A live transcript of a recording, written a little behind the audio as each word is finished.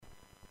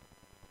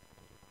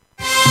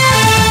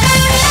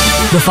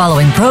The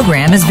following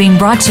program is being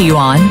brought to you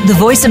on the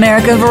Voice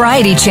America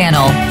Variety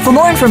Channel. For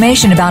more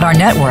information about our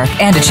network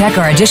and to check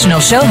our additional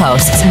show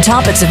hosts and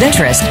topics of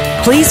interest,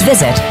 please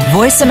visit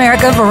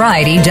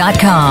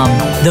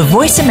voiceamericavariety.com. The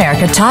Voice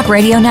America Talk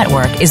Radio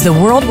Network is the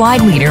worldwide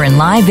leader in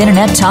live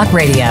Internet talk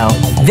radio.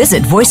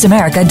 Visit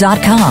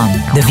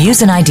voiceamerica.com. The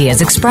views and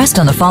ideas expressed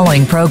on the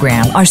following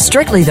program are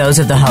strictly those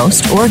of the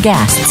host or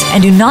guests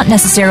and do not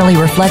necessarily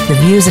reflect the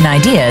views and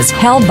ideas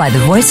held by the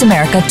Voice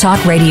America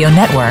Talk Radio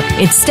Network,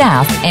 its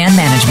staff,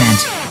 and management.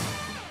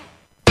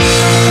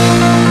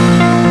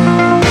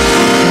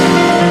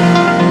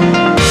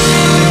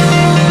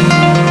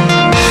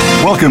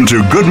 Welcome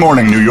to Good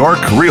Morning New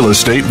York Real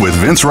Estate with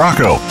Vince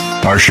Rocco.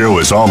 Our show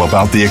is all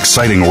about the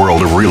exciting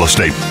world of real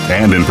estate,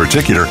 and in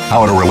particular,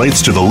 how it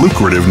relates to the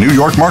lucrative New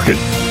York market.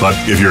 But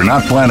if you're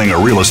not planning a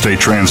real estate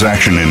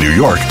transaction in New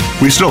York,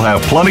 we still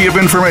have plenty of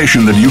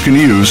information that you can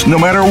use no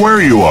matter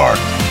where you are.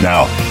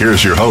 Now,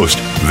 here's your host,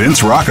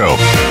 Vince Rocco.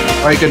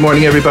 All right, good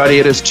morning, everybody.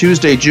 It is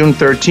Tuesday, June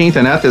 13th,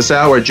 and at this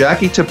hour,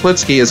 Jackie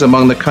Teplitsky is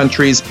among the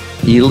country's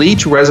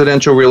elite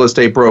residential real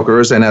estate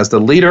brokers, and as the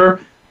leader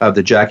of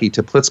the Jackie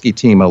Teplitsky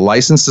team, a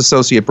licensed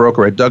associate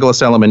broker at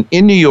Douglas Elliman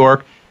in New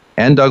York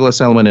and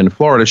Douglas Elliman in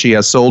Florida, she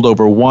has sold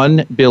over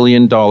 $1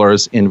 billion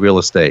in real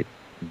estate.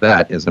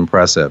 That is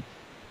impressive.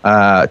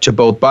 To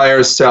both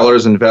buyers,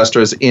 sellers,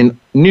 investors in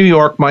New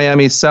York,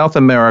 Miami, South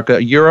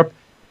America, Europe,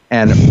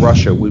 and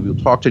Russia. We will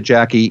talk to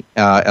Jackie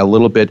a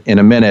little bit in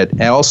a minute.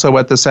 And also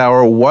at this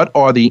hour, what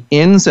are the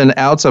ins and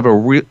outs of a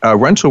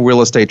rental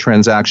real estate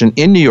transaction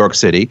in New York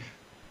City?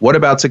 What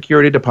about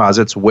security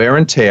deposits, wear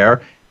and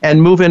tear,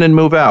 and move in and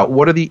move out?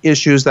 What are the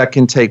issues that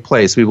can take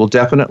place? We will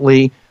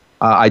definitely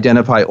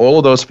identify all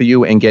of those for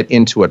you and get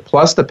into it.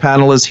 Plus, the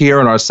panel is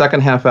here in our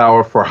second half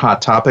hour for Hot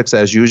Topics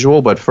as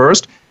usual. But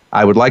first,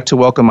 I would like to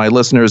welcome my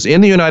listeners in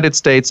the United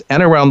States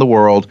and around the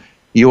world.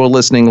 You are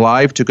listening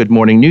live to Good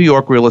Morning New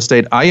York Real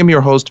Estate. I am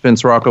your host,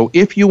 Vince Rocco.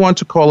 If you want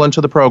to call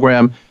into the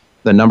program,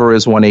 the number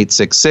is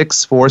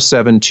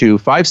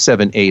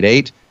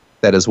 1-866-472-5788.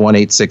 That is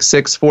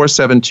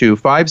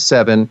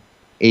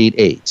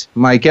 1-866-472-5788.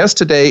 My guest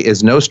today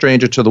is no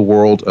stranger to the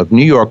world of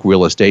New York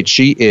real estate.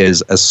 She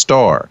is a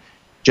star.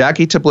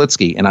 Jackie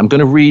Teplitsky, and I'm going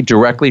to read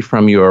directly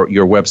from your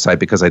website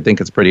because I think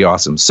it's pretty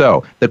awesome.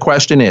 So the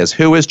question is,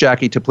 who is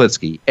Jackie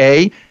Teplitsky?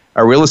 A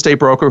real estate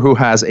broker who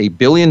has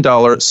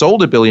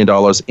sold $1 billion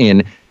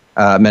in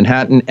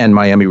Manhattan and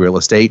Miami real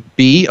estate.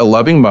 B, a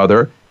loving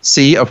mother.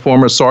 C, a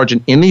former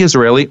sergeant in the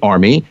Israeli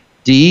army.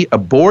 D, a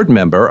board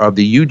member of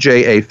the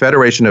UJA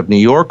Federation of New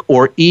York.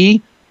 Or E,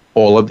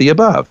 all of the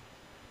above.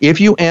 If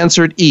you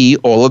answered E,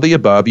 all of the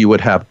above, you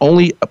would have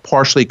only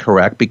partially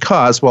correct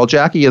because while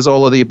Jackie is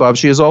all of the above,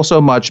 she is also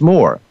much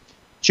more.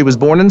 She was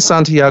born in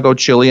Santiago,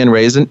 Chile, and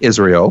raised in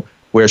Israel,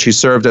 where she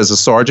served as a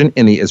sergeant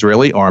in the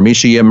Israeli army.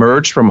 She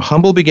emerged from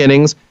humble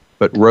beginnings,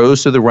 but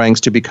rose through the ranks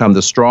to become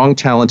the strong,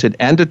 talented,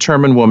 and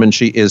determined woman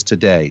she is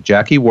today.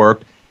 Jackie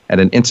worked at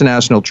an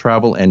international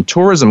travel and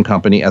tourism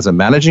company as a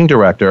managing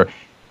director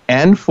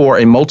and for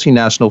a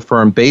multinational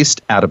firm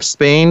based out of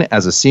Spain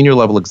as a senior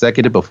level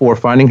executive before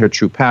finding her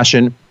true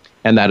passion,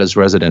 and that is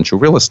residential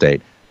real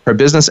estate. Her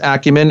business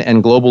acumen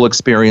and global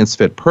experience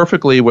fit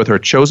perfectly with her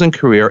chosen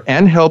career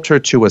and helped her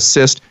to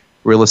assist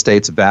real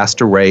estate's vast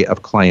array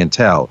of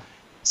clientele.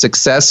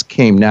 Success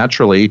came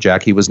naturally.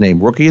 Jackie was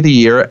named Rookie of the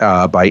Year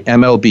by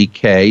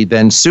MLBK.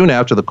 Then soon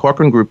after, the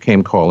Corcoran Group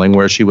came calling,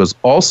 where she was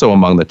also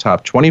among the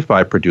top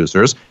 25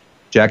 producers.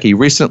 Jackie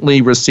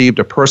recently received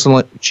a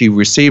personal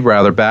invitation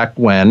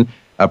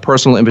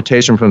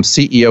from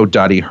CEO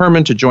Dottie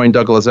Herman to join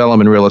Douglas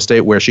Elliman Real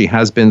Estate, where she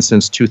has been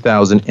since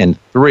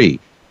 2003.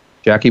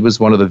 Jackie was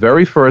one of the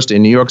very first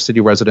in New York City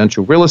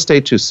residential real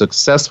estate to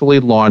successfully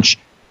launch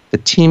the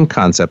team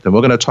concept, and we're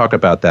going to talk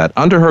about that.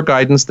 Under her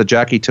guidance, the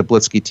Jackie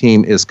Teplitsky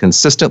team is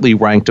consistently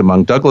ranked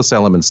among Douglas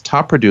Elliman's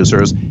top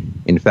producers.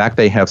 In fact,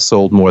 they have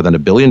sold more than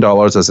 $1 billion,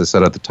 as I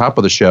said at the top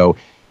of the show,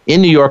 in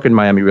New York and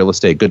Miami real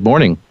estate. Good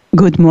morning.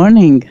 Good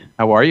morning.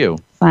 How are you?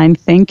 Fine,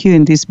 thank you.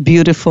 In this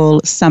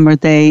beautiful summer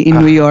day in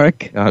New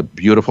York.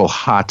 Beautiful,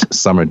 hot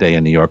summer day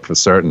in New York for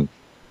certain.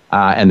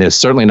 And there's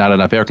certainly not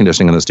enough air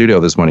conditioning in the studio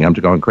this morning. I'm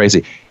going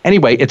crazy.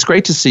 Anyway, it's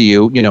great to see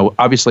you. You know,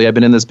 obviously, I've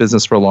been in this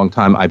business for a long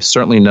time. I've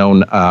certainly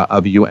known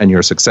of you and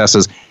your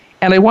successes.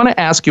 And I want to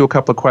ask you a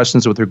couple of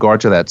questions with regard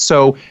to that.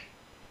 So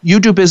you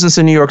do business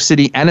in New York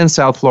City and in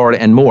South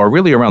Florida and more,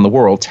 really around the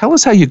world. Tell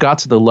us how you got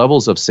to the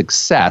levels of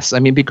success. I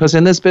mean, because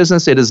in this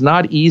business, it is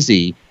not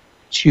easy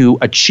to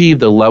achieve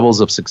the levels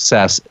of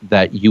success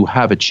that you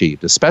have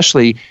achieved,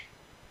 especially,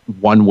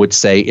 one would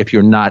say, if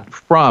you're not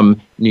from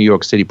New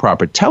York City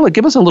proper.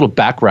 Give us a little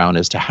background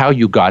as to how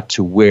you got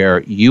to where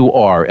you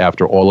are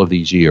after all of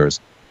these years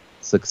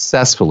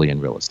successfully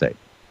in real estate.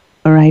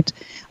 All right.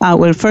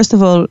 Well, first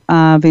of all,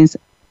 Vince,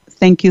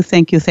 thank you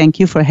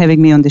for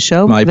having me on the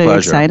show. My Very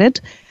pleasure. Excited.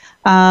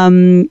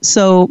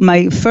 So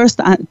my first,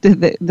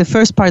 the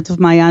first part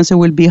of my answer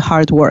will be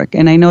hard work.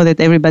 And I know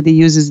that everybody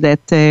uses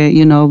that,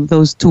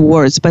 those two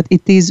words, but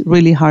it is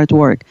really hard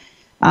work.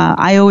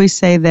 I always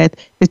say that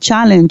the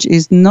challenge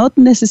is not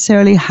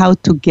necessarily how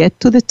to get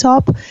to the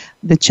top.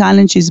 The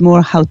challenge is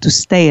more how to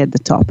stay at the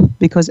top,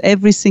 because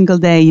every single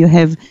day you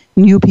have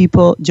new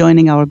people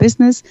joining our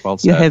business. Well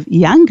said. You have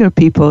younger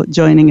people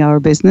joining our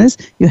business.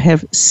 You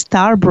have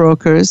star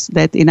brokers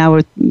that in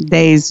our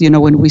days,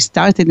 when we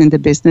started in the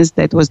business,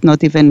 that was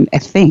not even a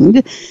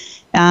thing.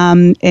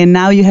 And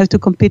now you have to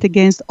compete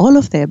against all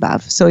of the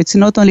above. So it's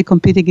not only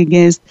competing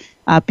against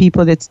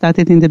people that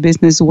started in the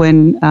business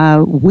when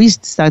we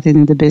started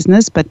in the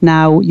business, but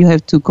now you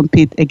have to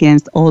compete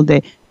against all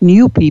the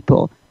new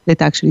people that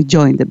actually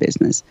joined the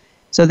business.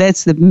 So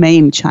that's the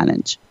main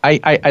challenge.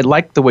 I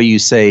like the way you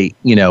say,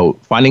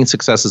 finding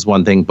success is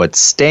one thing, but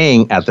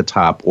staying at the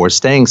top or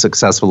staying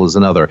successful is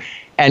another.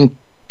 And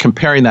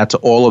comparing that to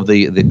all of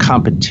the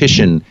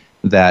competition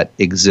that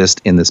exist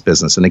in this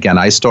business. And again,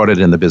 I started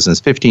in the business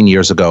 15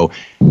 years ago,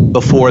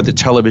 before the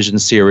television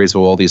series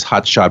where all these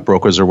hotshot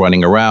brokers are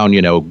running around,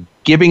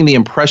 giving the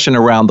impression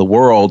around the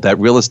world that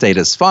real estate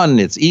is fun,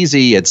 it's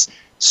easy, it's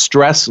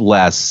stress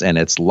less, and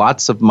it's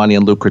lots of money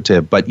and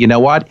lucrative. But you know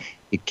what?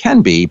 It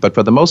can be, but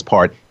for the most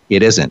part,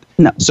 it isn't.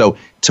 No. So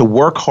to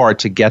work hard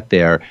to get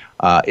there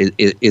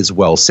is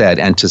well said,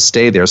 and to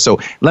stay there. So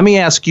let me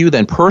ask you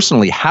then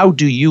personally, how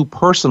do you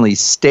personally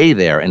stay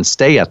there and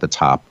stay at the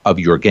top of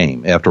your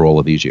game after all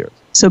of these years?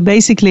 So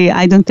basically,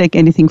 I don't take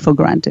anything for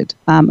granted.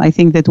 I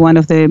think that one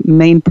of the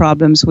main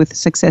problems with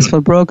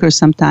successful brokers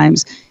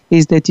sometimes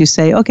is that you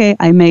say, okay,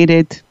 I made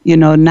it,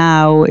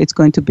 now it's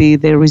going to be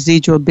the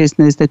residual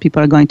business that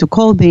people are going to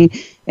call me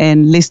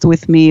and list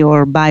with me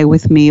or buy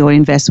with me or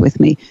invest with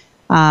me.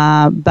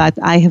 But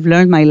I have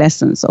learned my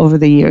lessons over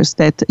the years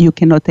that you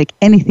cannot take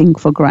anything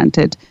for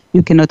granted.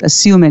 You cannot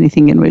assume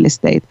anything in real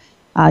estate.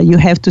 You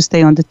have to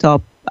stay on the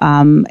top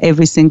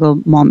every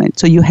single moment.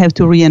 So you have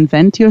to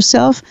reinvent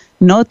yourself,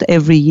 not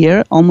every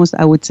year, almost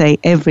I would say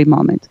every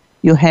moment.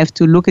 You have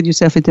to look at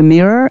yourself in the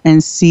mirror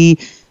and see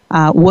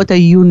what are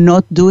you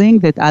not doing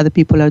that other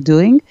people are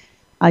doing.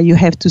 You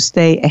have to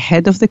stay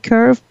ahead of the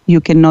curve.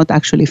 You cannot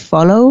actually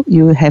follow.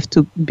 You have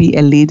to be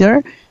a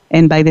leader.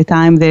 And by the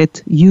time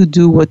that you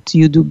do what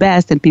you do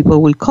best and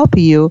people will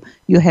copy you,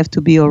 you have to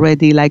be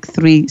already like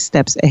 3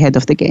 steps ahead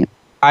of the game.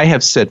 I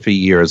have said for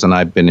years, and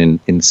I've been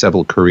in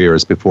several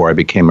careers before I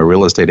became a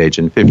real estate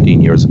agent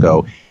 15 years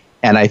ago,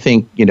 and I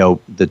think,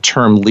 the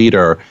term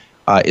leader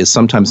is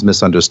sometimes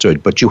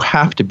misunderstood, but you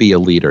have to be a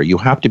leader. You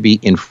have to be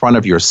in front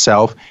of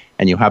yourself,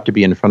 and you have to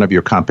be in front of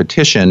your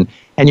competition,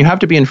 and you have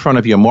to be in front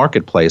of your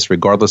marketplace,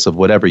 regardless of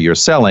whatever you're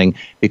selling,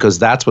 because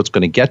that's what's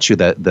going to get you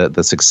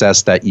the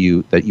success that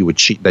you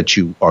achieve, that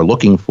you are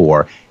looking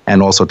for,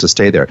 and also to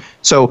stay there.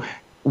 So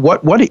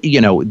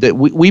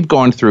we've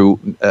gone through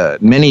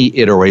many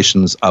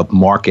iterations of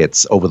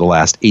markets over the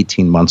last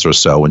 18 months or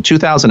so. In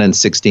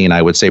 2016,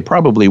 I would say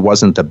probably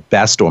wasn't the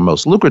best or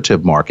most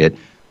lucrative market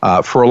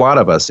for a lot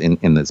of us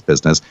in this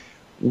business.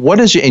 What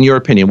is, in your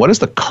opinion, what is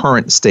the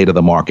current state of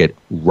the market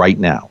right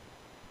now?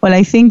 Well,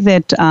 I think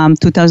that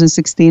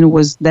 2016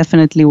 was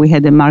definitely, we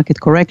had a market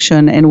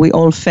correction, and we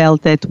all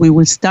felt that we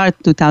will start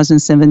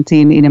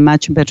 2017 in a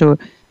much better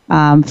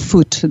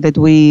foot that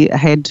we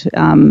had,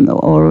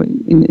 or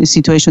in a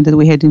situation that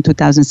we had in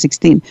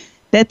 2016.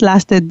 That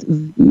lasted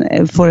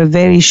for a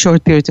very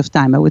short period of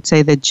time. I would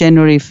say that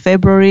January,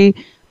 February,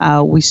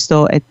 we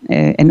saw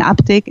an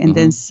uptick, and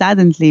then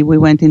suddenly we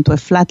went into a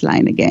flat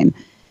line again.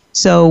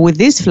 So with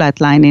this flat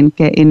line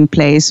in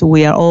place,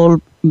 we are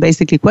all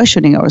basically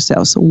questioning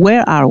ourselves.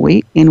 Where are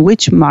we? In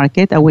which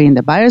market? Are we in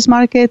the buyer's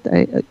market?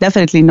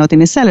 Definitely not in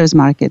a seller's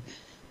market.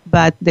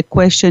 But the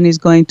question is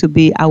going to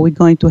be, are we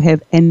going to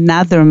have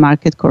another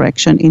market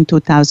correction in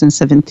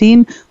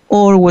 2017,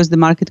 or was the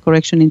market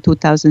correction in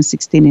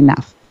 2016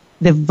 enough?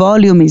 The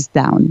volume is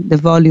down. The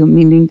volume,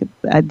 meaning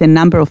the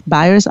number of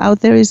buyers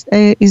out there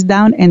is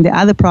down. And the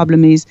other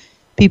problem is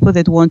people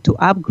that want to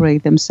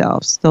upgrade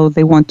themselves. So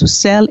they want to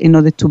sell in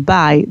order to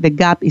buy. The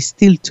gap is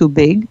still too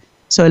big.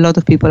 So a lot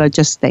of people are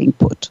just staying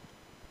put.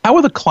 How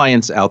are the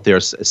clients out there,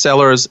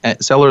 sellers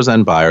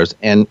and buyers,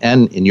 and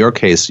in your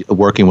case,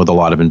 working with a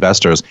lot of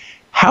investors,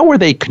 how are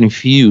they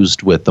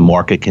confused with the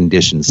market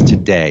conditions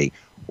today,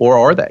 or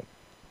are they?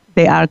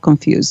 They are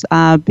confused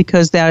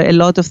because there are a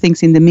lot of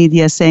things in the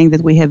media saying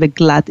that we have a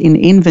glut in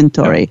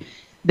inventory. Yeah.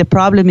 The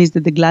problem is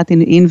that the glut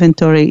in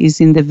inventory is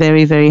in the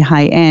very, very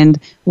high end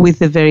with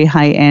the very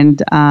high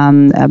end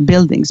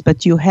buildings.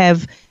 But you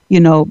have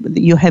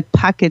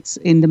pockets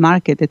in the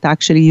market that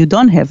actually you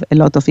don't have a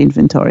lot of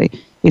inventory.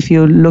 If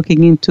you're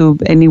looking into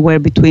anywhere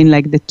between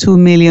like the $2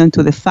 million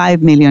to the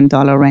 $5 million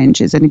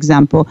range, as an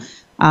example,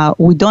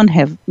 we don't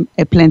have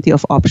plenty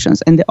of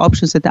options. And the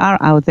options that are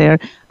out there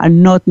are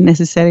not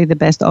necessarily the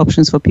best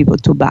options for people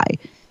to buy.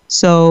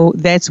 So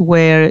that's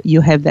where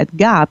you have that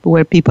gap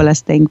where people are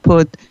staying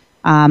put,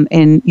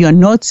 and you're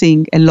not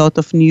seeing a lot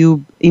of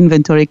new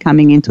inventory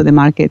coming into the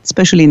market,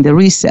 especially in the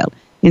resale.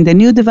 In the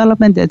new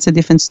development, that's a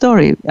different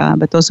story,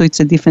 but also it's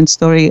a different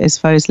story as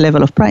far as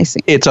level of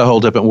pricing. It's a whole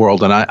different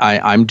world, and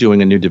I'm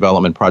doing a new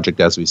development project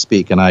as we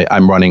speak, and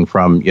I'm running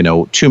from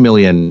 $2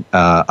 million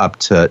up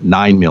to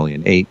 $9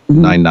 million, 8,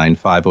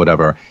 995,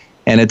 whatever.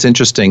 And it's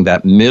interesting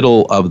that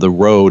middle of the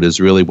road is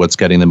really what's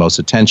getting the most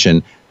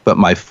attention, but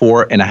my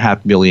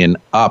 4.5 million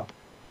up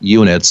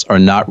units are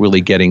not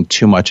really getting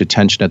too much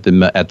attention at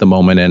the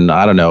moment. And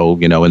I don't know,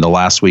 in the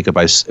last week, if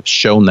I've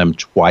shown them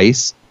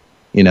twice,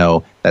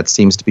 that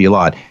seems to be a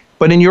lot.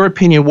 But in your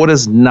opinion, what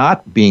is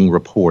not being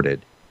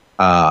reported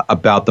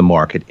about the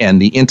market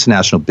and the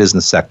international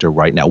business sector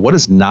right now? What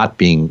is not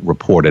being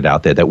reported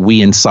out there that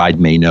we inside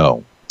may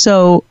know?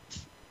 So,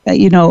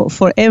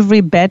 for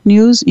every bad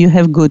news, you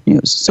have good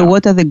news. So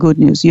what are the good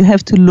news? You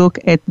have to look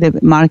at the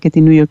market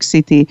in New York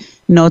City,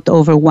 not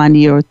over 1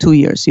 year or 2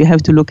 years. You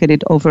have to look at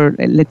it over,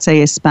 let's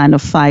say, a span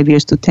of 5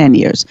 years to 10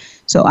 years.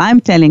 So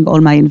I'm telling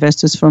all my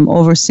investors from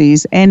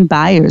overseas and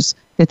buyers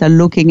that are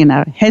looking and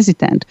are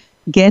hesitant,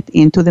 get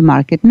into the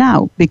market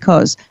now,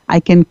 because I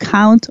can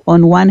count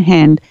on one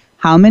hand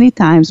how many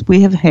times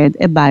we have had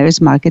a buyer's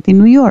market in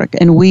New York,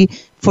 and we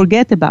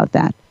forget about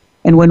that.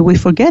 And when we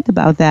forget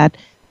about that,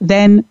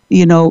 then,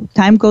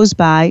 time goes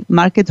by,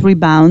 market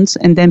rebounds,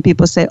 and then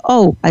people say,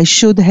 oh, I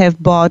should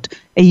have bought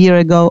a year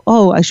ago.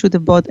 Oh, I should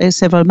have bought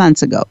several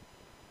months ago.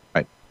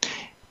 Right.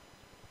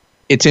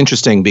 It's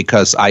interesting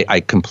because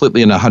I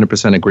completely and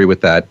 100% agree with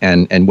that.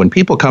 And when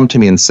people come to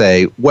me and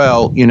say,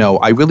 well,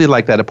 I really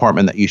like that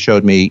apartment that you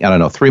showed me,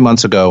 3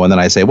 months ago. And then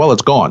I say, well,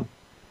 it's gone.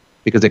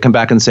 Because they come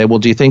back and say, well,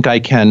 do you think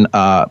I can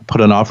put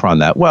an offer on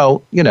that?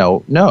 Well,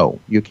 no,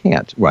 you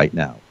can't right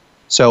now.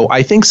 So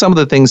I think some of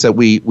the things that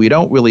we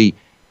don't really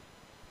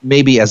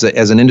maybe as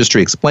an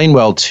industry explain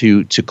well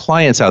to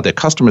clients out there,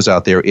 customers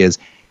out there, is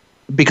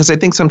because I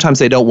think sometimes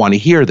they don't want to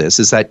hear this,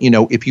 is that,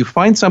 if you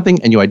find something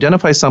and you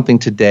identify something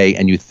today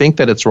and you think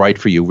that it's right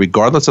for you,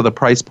 regardless of the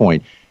price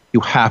point,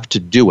 you have to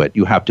do it.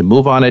 You have to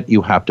move on it.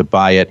 You have to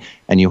buy it,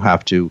 and you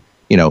have to,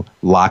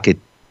 lock it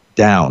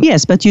down.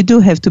 Yes, but you do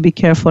have to be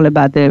careful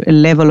about the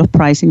level of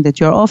pricing that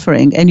you're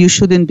offering, and you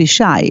shouldn't be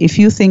shy. If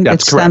you think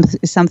that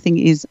something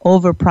is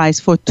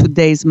overpriced for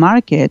today's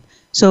market,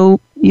 so,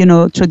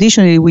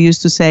 traditionally we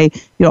used to say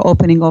your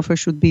opening offer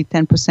should be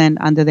 10%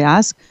 under the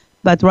ask.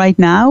 But right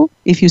now,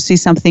 if you see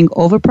something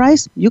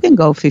overpriced, you can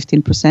go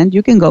 15%,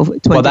 you can go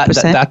 20%. Well,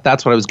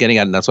 that's what I was getting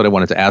at, and that's what I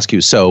wanted to ask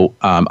you. So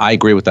I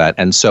agree with that.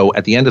 And so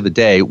at the end of the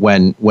day,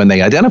 when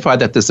they identify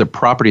that there's a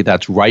property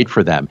that's right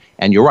for them,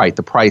 and you're right,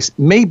 the price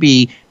may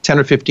be 10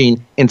 or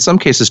 15, in some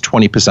cases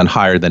 20%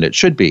 higher than it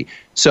should be.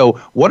 So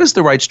what is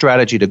the right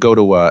strategy to go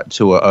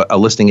to a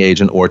listing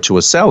agent or to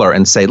a seller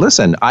and say,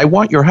 listen, I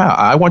want your house,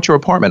 I want your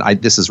apartment,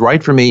 this is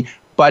right for me,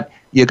 but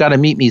you got to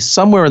meet me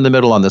somewhere in the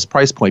middle on this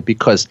price point,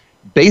 because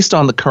based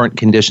on the current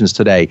conditions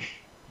today,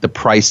 the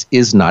price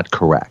is not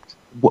correct.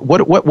 What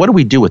do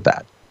we do with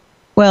that?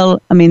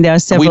 Well, there are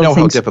several things. We know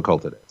how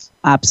difficult it is.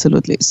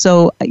 Absolutely.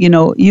 So,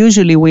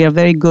 usually we are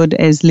very good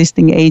as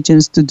listing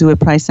agents to do a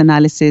price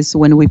analysis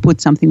when we put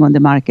something on the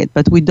market,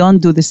 but we don't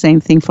do the same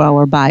thing for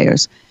our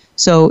buyers.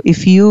 So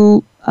if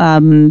you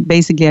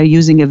basically are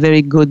using a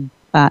very good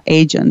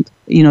agent,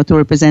 to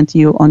represent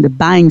you on the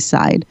buying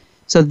side,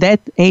 so that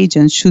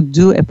agent should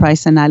do a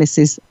price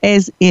analysis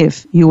as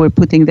if you were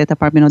putting that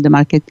apartment on the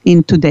market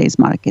in today's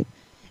market.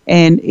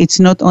 And it's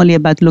not only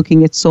about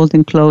looking at sold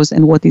and closed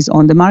and what is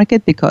on the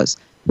market, because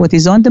what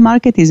is on the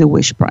market is a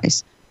wish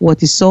price.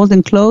 What is sold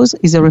and closed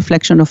is a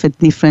reflection of a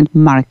different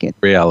market.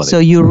 Reality. So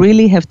you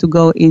really have to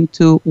go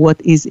into what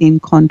is in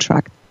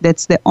contract.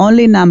 That's the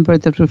only number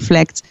that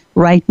reflects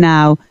right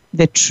now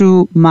the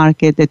true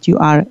market that you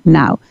are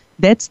now.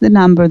 That's the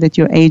number that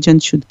your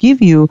agent should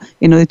give you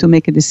in order to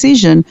make a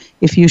decision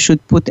if you should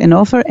put an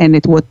offer and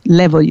at what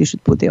level you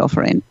should put the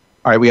offer in.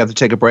 All right, we have to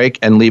take a break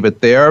and leave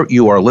it there.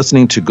 You are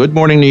listening to Good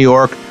Morning New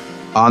York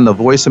on the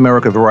Voice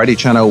America Variety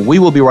Channel. We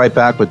will be right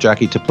back with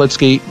Jackie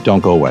Teplitsky.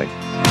 Don't go away.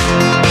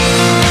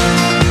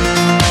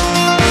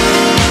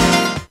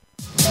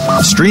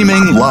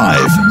 Streaming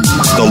live,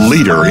 the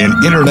leader in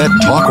Internet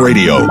Talk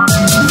Radio,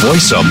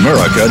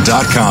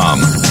 VoiceAmerica.com.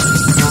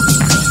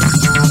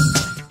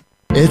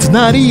 It's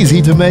not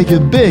easy to make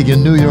it big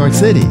in New York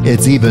City.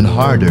 It's even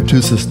harder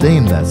to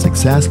sustain that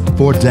success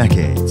for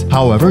decades.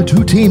 However,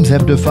 two teams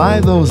have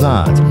defied those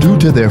odds due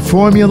to their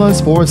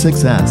formulas for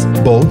success.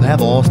 Both have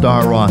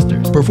all-star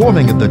rosters,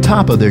 performing at the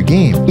top of their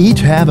game. Each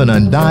have an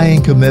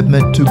undying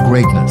commitment to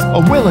greatness, a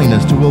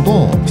willingness to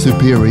evolve,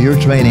 superior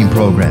training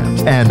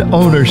programs, and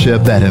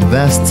ownership that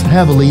invests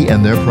heavily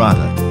in their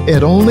product.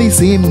 It only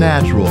seemed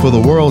natural for the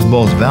world's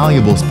most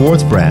valuable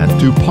sports brand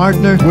to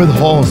partner with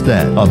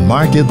Halstead, a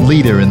market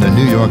leader in the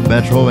New York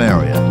metro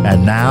area,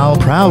 and now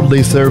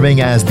proudly serving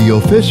as the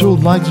official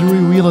luxury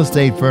real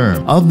estate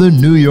firm of the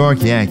New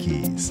York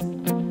Yankees.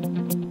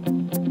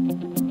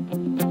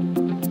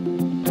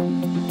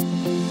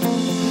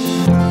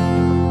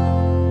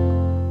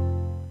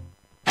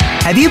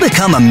 Have you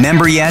become a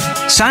member yet?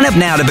 Sign up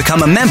now to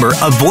become a member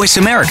of Voice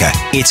America.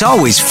 It's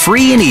always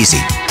free and easy.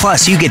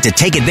 Plus, you get to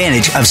take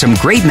advantage of some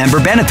great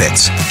member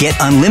benefits. Get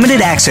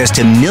unlimited access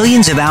to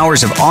millions of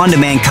hours of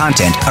on-demand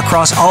content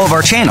across all of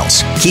our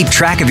channels. Keep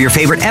track of your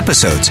favorite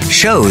episodes,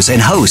 shows,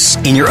 and hosts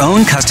in your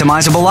own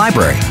customizable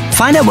library.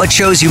 Find out what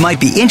shows you might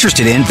be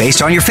interested in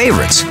based on your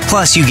favorites.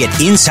 Plus, you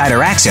get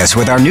insider access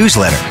with our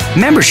newsletter.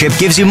 Membership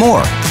gives you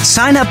more.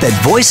 Sign up at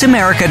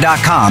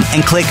voiceamerica.com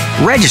and click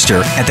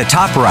register at the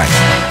top right.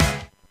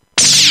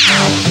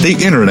 The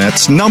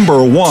Internet's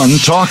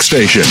 #1 talk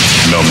station.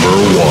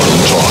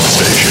 #1 talk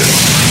station.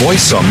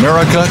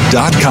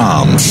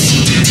 VoiceAmerica.com.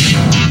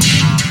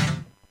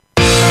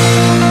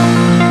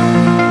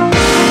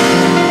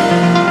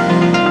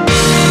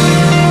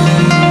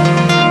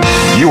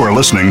 You are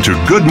listening to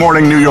Good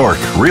Morning New York,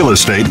 Real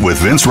Estate with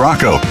Vince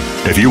Rocco.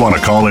 If you want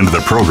to call into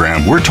the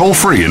program, we're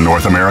toll-free in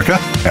North America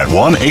at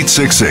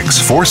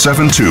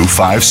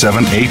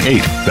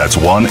 1-866-472-5788. That's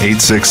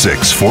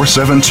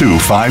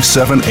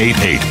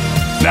 1-866-472-5788.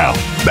 Now,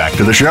 back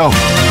to the show. All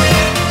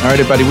right,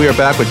 everybody, we are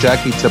back with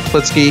Jackie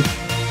Teplitsky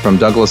from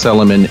Douglas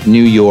Elliman,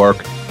 New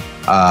York,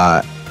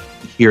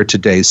 here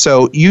today.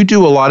 So you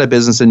do a lot of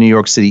business in New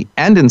York City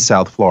and in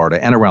South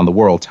Florida and around the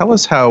world. Tell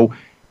us how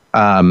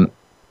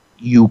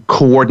you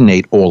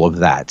coordinate all of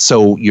that.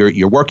 So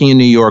you're working in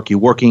New York, you're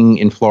working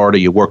in Florida,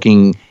 you're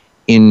working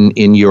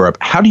in Europe.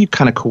 How do you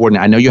kind of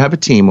coordinate? I know you have a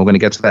team. We're going to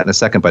get to that in a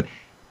second, but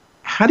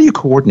how do you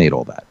coordinate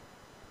all that?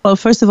 Well,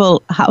 first of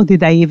all, how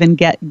did I even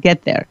get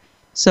there?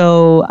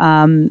 So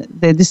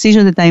the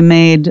decision that I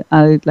made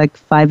like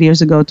 5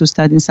 years ago to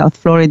start in South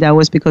Florida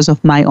was because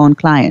of my own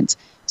clients.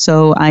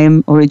 So I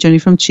am originally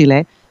from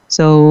Chile.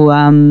 So,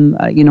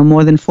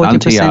 more than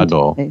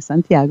 40%.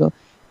 Santiago.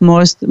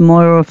 More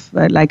of,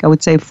 like I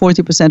would say,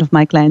 40% of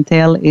my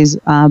clientele is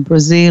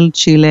Brazil,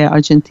 Chile,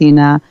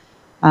 Argentina,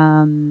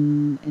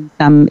 and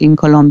some in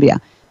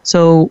Colombia.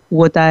 So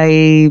what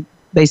I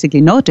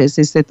basically noticed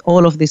is that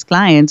all of these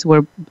clients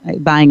were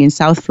buying in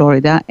South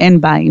Florida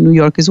and buying in New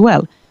York as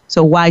well.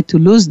 So why to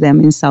lose them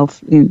in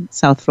South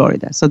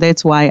Florida? So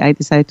that's why I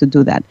decided to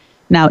do that.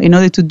 Now, in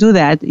order to do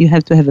that, you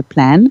have to have a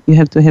plan, you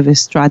have to have a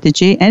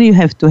strategy, and you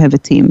have to have a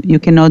team. You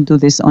cannot do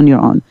this on your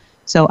own.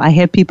 So I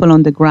have people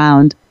on the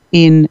ground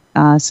in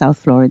South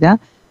Florida.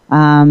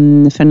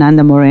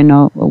 Fernanda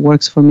Moreno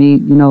works for me,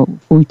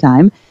 full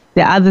time.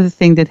 The other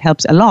thing that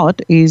helps a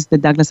lot is the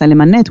Douglas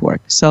Elliman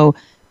Network. So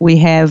we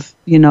have,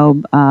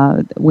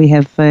 I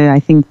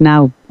think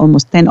now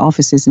almost 10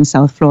 offices in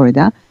South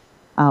Florida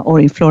or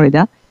in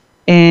Florida.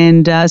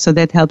 And so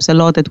that helps a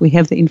lot that we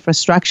have the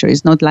infrastructure.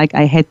 It's not like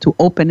I had to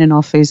open an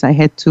office. I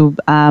had to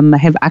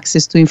have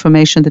access to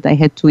information that I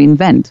had to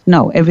invent.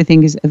 No,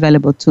 everything is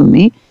available to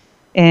me.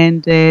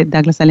 And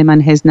Douglas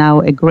Elliman has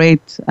now a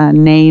great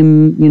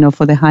name,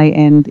 for the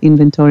high-end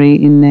inventory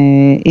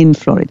in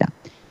Florida.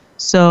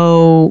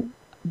 So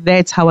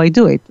that's how I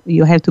do it.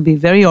 You have to be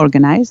very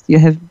organized. You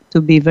have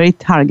to be very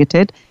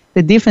targeted.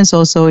 The difference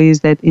also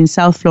is that in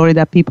South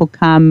Florida, people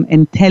come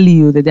and tell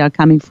you that they are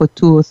coming for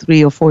 2 or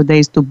 3 or 4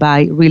 days to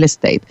buy real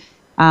estate.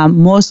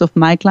 Most of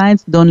my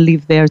clients don't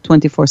live there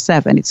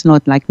 24/7. It's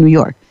not like New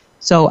York.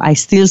 So I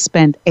still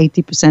spend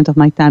 80% of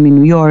my time in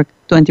New York,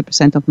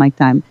 20% of my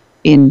time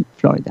in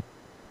Florida.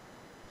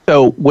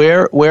 So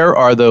where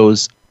are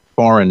those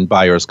foreign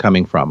buyers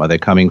coming from? Are they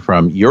coming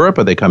from Europe?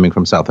 Are they coming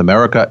from South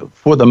America?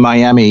 For the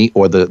Miami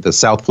or the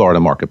South Florida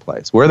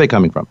marketplace, where are they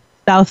coming from?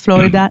 South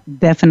Florida,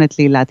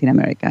 definitely Latin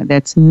America.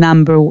 That's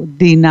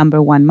the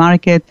number one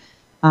market.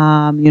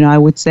 I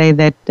would say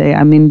that,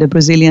 the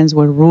Brazilians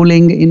were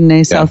ruling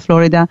in South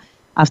Florida.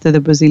 After the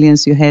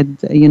Brazilians, you had,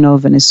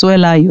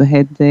 Venezuela, you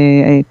had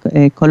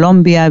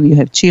Colombia, you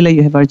have Chile,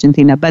 you have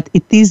Argentina. But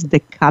it is the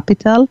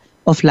capital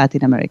of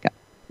Latin America.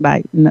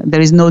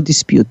 There is no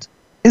dispute.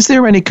 Is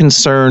there any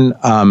concern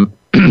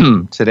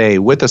today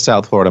with the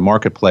South Florida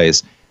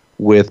marketplace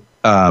with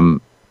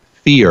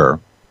fear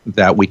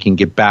that we can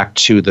get back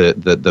to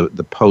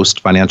the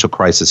post-financial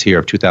crisis here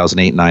of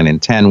 2008, 9, and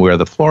 10, where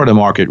the Florida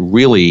market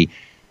really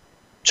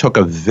took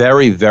a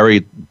very,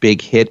 very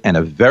big hit and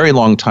a very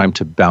long time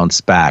to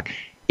bounce back?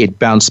 It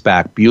bounced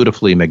back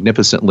beautifully,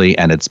 magnificently,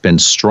 and it's been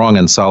strong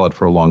and solid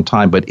for a long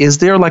time. But is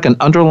there like an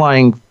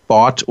underlying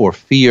thought or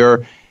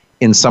fear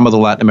in some of the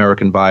Latin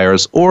American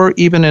buyers or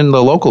even in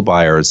the local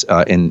buyers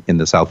in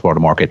the South Florida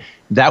market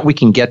that we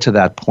can get to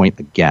that point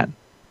again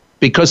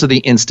because of the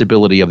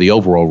instability of the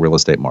overall real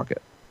estate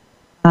market?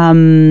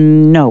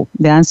 No,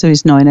 the answer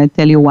is no, and I'll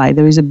tell you why.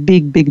 There is a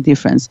big, big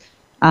difference.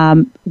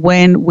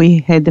 When we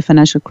had the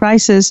financial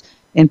crisis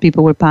and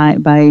people were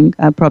buying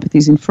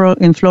properties in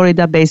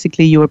Florida,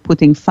 basically you were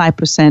putting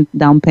 5%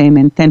 down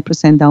payment,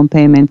 10% down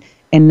payment,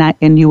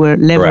 and you were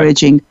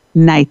leveraging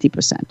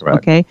 90%. Right.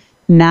 Okay.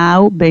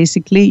 Now,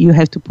 basically, you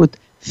have to put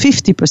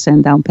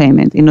 50% down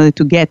payment in order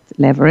to get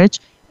leverage,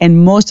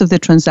 and most of the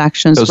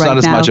transactions so it's not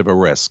as much of a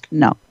risk.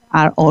 No,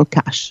 are all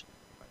cash.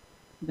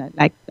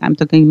 Like I'm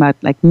talking about,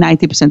 like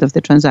 90% of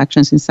the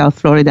transactions in South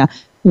Florida,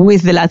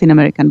 with the Latin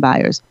American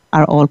buyers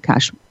are all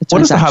cash transactions.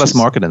 What is the hottest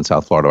market in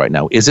South Florida right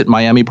now? Is it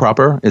Miami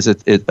proper? Is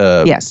it?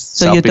 Yes.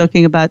 So you're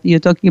talking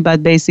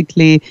about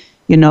basically,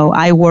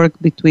 I work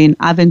between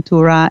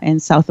Aventura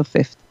and south of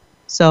Fifth.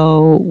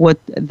 So what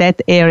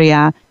that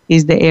area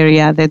is the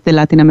area that the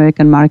Latin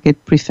American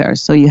market prefers.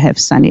 So you have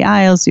Sunny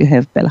Isles, you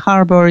have Bell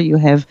Harbor, you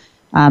have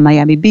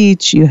Miami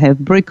Beach, you have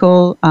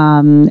Brickell,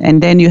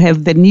 and then you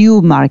have the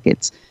new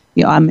markets,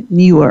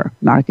 newer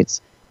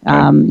markets.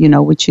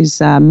 Which is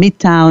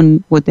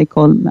Midtown, what they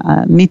call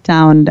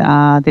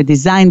Midtown, the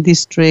Design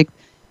District.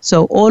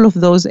 So all of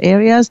those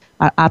areas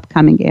are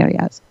upcoming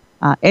areas.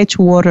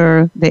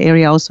 Edgewater, the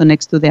area also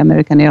next to the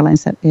American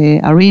Airlines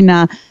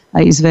Arena,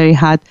 is very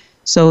hot.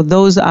 So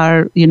those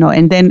are,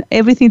 and then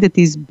everything that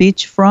is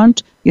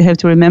beachfront, you have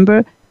to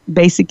remember,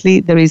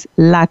 basically there is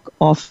lack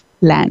of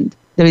land.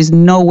 There is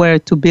nowhere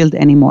to build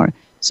anymore.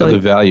 So the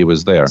value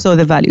is there. So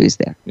the value is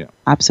there. Yeah.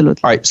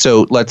 Absolutely. All right.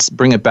 So let's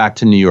bring it back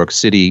to New York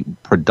City,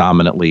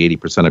 predominantly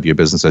 80% of your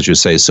business, as you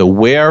say. So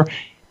where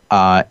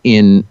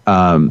in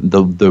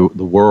the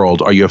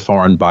world are your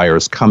foreign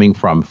buyers coming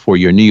from for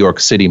your New York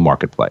City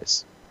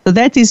marketplace? So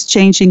that is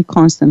changing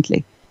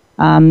constantly.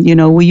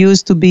 We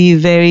used to be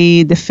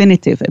very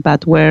definitive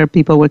about where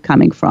people were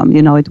coming from.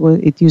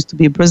 It used to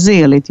be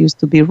Brazil. It used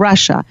to be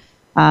Russia.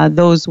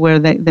 Those were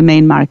the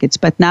main markets.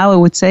 But now I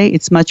would say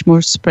it's much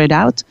more spread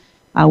out.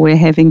 We're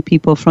having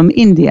people from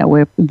India.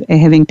 We're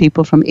having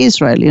people from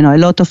Israel. A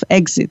lot of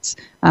exits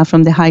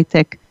from the high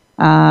tech,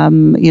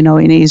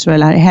 in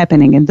Israel are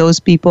happening. And those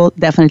people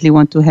definitely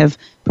want to have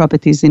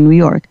properties in New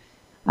York.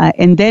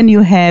 And then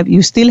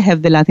you still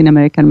have the Latin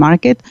American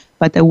market,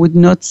 but I would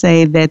not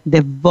say that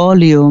the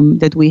volume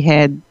that we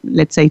had,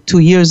 let's say 2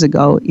 years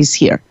ago, is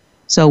here.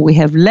 So we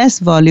have less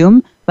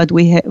volume, but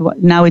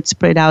now it's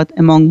spread out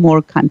among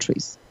more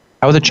countries.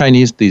 How are the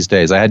Chinese these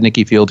days? I had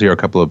Nikki Field here a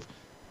couple of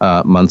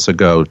 2 months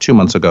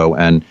ago,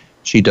 and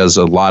she does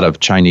a lot of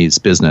Chinese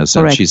business.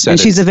 Correct. And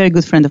she's a very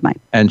good friend of mine.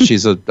 And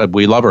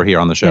we love her here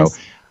on the show.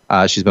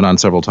 Yes. She's been on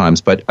several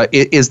times. But have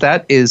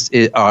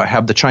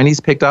the Chinese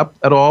picked up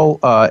at all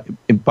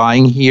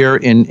buying here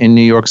in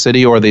New York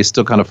City, or are they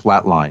still kind of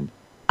flatlined?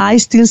 I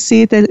still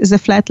see it as a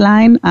flat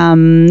line.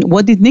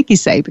 What did Nikki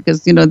say?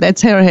 Because,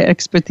 that's her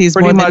expertise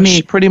more than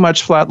me. Pretty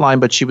much flat line,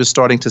 but she was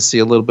starting to see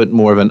a little bit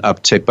more of an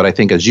uptick. But I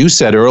think, as you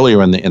said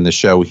earlier in the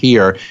show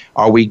here,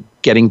 are we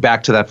getting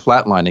back to that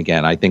flat line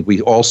again? I think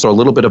we all saw a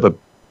little bit of a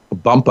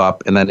bump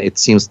up, and then it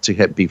seems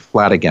to be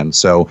flat again.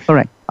 So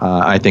correct.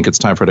 I think it's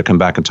time for her to come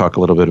back and talk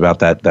a little bit about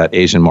that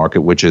Asian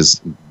market, which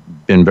has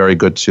been very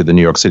good to the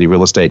New York City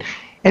real estate.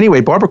 Anyway,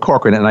 Barbara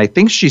Corcoran, and I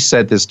think she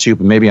said this too,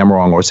 but maybe I'm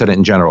wrong, or said it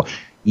in general.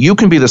 You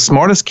can be the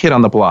smartest kid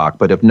on the block,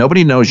 but if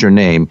nobody knows your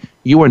name,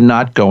 you are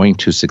not going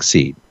to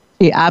succeed.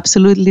 She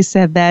absolutely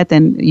said that,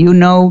 and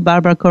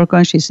Barbara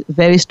Corcoran, she's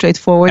very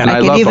straightforward. And I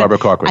love Barbara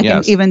Corcoran, yes.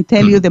 I can even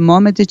tell you the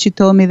moment that she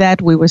told me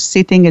that, we were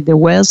sitting at the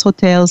Wells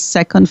Hotel,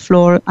 second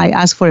floor. I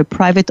asked for a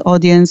private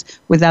audience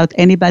without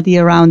anybody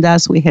around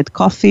us. We had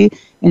coffee,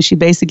 and she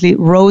basically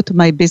wrote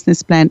my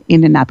business plan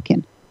in a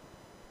napkin.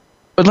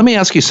 But let me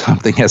ask you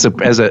something. As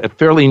a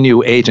fairly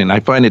new agent, I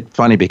find it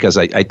funny because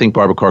I think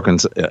Barbara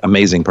Corcoran's an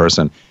amazing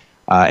person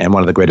and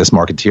one of the greatest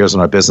marketeers in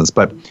our business.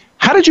 But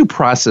how did you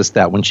process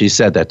that when she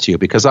said that to you?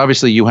 Because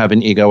obviously you have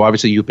an ego.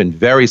 Obviously you've been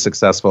very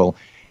successful,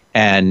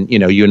 and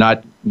you're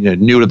not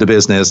new to the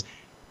business.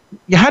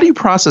 How do you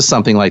process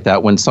something like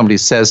that when somebody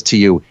says to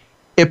you,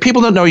 if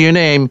people don't know your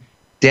name,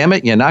 damn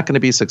it, you're not going to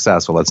be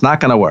successful. It's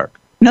not going to work.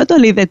 Not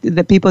only that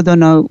the people don't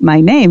know my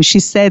name,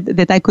 she said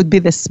that I could be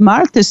the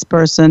smartest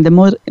person, the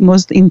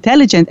most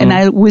intelligent, and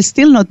I will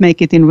still not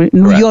make it in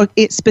New York,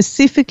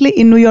 specifically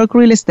in New York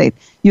real estate.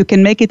 You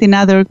can make it in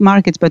other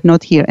markets, but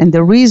not here. And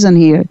the reason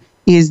here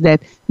is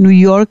that New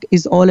York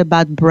is all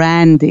about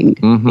branding.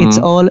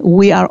 Mm-hmm.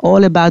 We are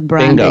all about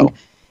branding. Bingo.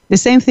 The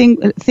same thing,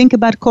 think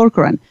about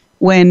Corcoran.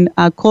 When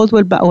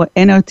Coldwell or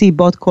NRT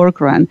bought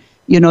Corcoran,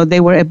 they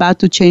were about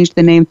to change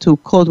the name to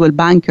Coldwell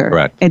Banker.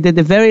 Correct. And at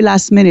the very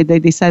last minute, they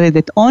decided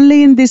that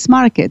only in this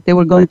market, they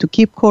were going to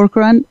keep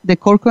the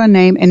Corcoran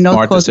name and not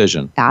Smart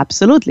decision.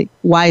 Absolutely.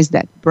 Why is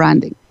that?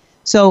 Branding.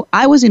 So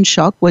I was in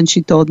shock when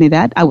she told me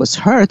that. I was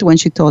hurt when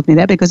she told me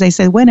that, because I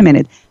said, wait a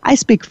minute, I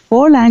speak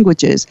 4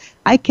 languages.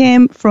 I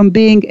came from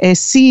being a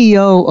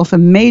CEO of a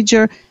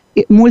major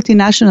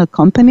multinational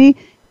company,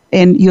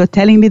 and you're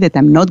telling me that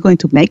I'm not going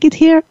to make it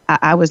here?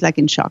 I was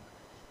in shock.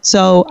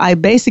 So I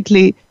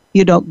basically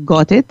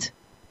got it,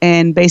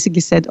 and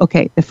basically said,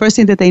 okay, the first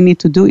thing that I need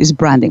to do is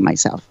branding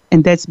myself.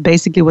 And that's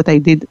basically what I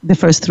did the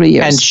first 3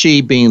 years. And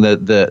she, being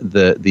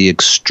the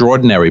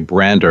extraordinary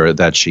brander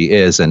that she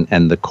is,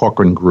 and the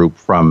Corcoran Group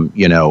from,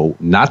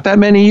 not that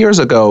many years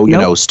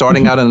ago,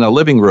 starting out in a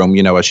living room,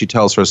 as she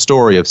tells her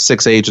story of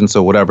 6 agents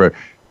or whatever,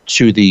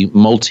 to the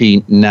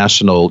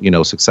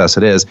multinational, success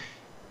it is.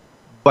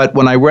 But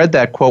when I read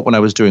that quote, when I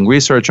was doing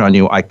research on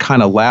you, I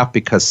kind of laughed,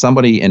 because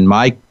somebody in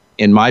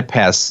my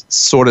past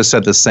sort of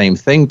said the same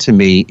thing to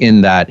me,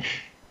 in that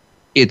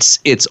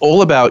it's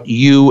all about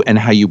you and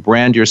how you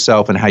brand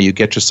yourself and how you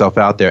get yourself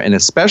out there. And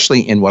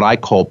especially in what I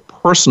call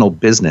personal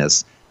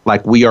business,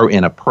 like we are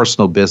in a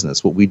personal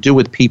business. What we do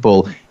with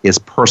people is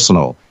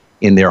personal.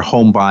 In their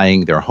home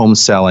buying, their home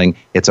selling,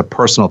 it's a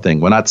personal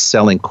thing. We're not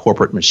selling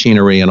corporate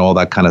machinery and all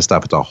that kind of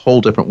stuff. It's a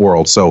whole different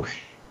world. So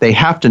they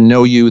have to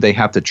know you. They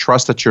have to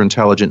trust that you're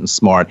intelligent and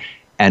smart.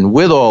 And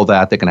with all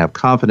that, they can have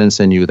confidence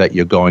in you that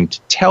you're going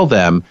to tell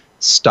them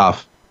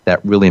stuff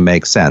that really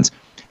makes sense.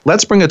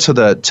 Let's bring it to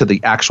the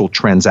actual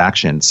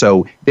transaction.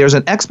 So there's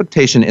an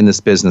expectation in this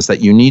business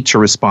that you need to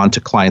respond to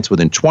clients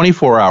within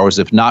 24 hours,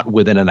 if not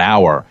within an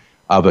hour,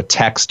 of a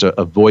text,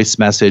 a voice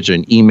message,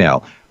 an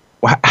email.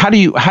 How do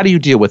you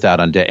deal with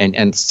that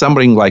and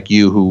somebody like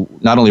you who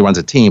not only runs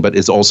a team but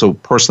is also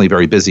personally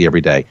very busy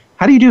every day?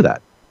 How do you do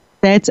that?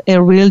 That's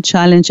a real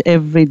challenge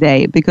every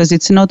day, because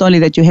it's not only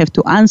that you have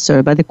to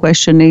answer, but the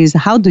question is,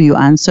 how do you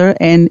answer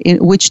and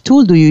which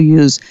tool do you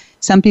use?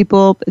 Some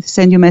people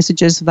send you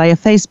messages via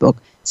Facebook.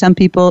 Some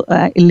people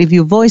leave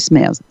you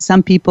voicemails.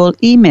 Some people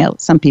email.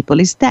 Some people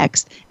is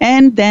text.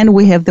 And then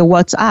we have the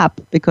WhatsApp,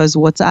 because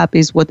WhatsApp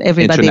is what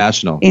everybody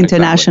international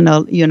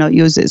exactly.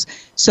 Uses.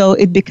 So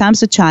it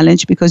becomes a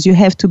challenge because you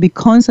have to be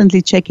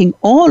constantly checking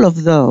all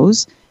of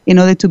those in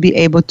order to be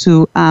able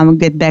to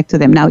get back to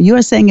them. Now, you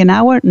are saying an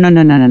hour?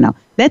 No.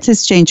 That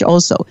has changed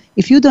also.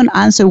 If you don't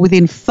answer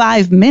within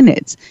 5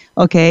 minutes,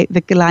 okay,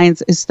 the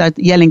clients start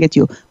yelling at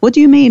you. What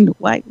do you mean?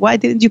 Why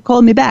didn't you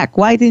call me back?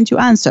 Why didn't you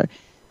answer?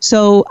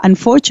 So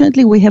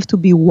unfortunately, we have to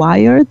be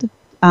wired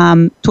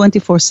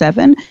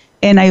 24/7.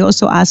 And I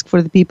also ask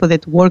for the people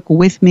that work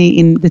with me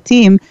in the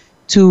team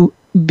to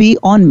be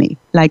on me.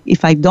 Like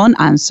if I don't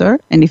answer,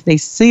 and if they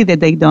see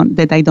that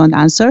I don't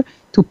answer,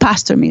 to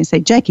pastor me and say,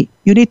 Jackie,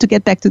 you need to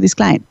get back to this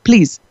client,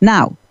 please,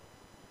 now.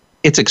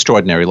 It's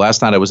extraordinary.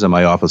 Last night I was in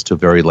my office till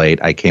very late.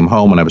 I came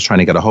home and I was trying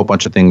to get a whole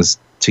bunch of things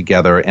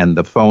together, and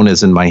the phone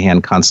is in my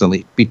hand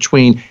constantly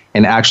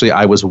and actually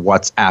I was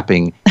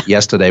WhatsApping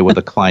yesterday with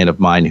a client of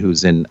mine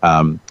who's in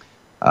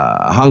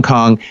Hong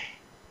Kong,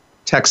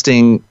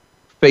 texting,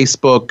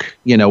 Facebook,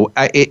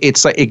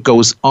 it's like it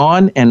goes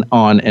on and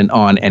on and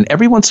on. And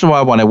every once in a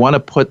while when I want to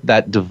put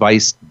that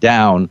device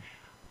down,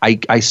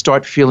 I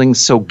start feeling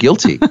so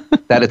guilty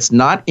that it's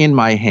not in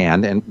my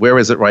hand. And where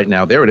is it right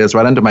now? There it is,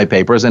 right under my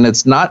papers. And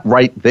it's not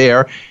right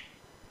there.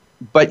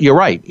 But you're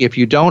right. If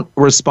you don't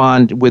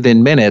respond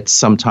within minutes,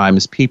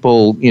 sometimes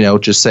people,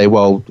 just say,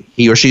 well,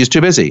 he or she is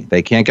too busy.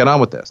 They can't get on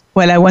with this.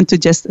 Well, I want to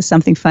just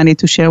something funny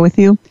to share with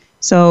you.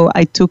 So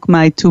I took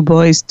my 2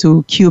 boys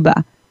to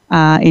Cuba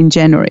in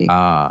January.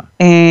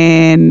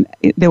 And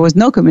there was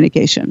no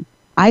communication.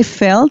 I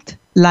felt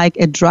like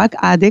a drug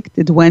addict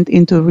that went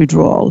into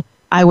withdrawal.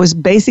 I was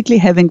basically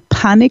having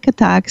panic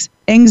attacks,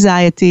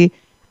 anxiety.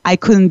 I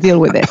couldn't deal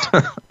with it.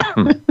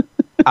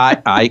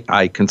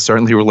 I can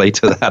certainly relate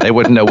to that. I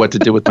wouldn't know what to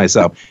do with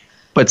myself.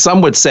 But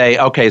some would say,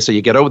 okay, so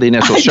you get over the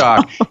initial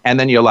shock, and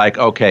then you're like,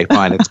 okay,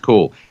 fine, it's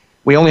cool.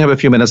 We only have a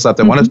few minutes left.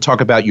 I wanted to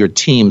talk about your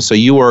team. So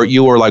you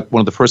were like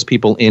one of the first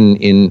people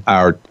in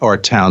our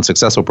town,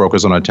 successful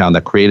brokers in our town,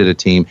 that created a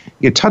team.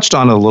 You touched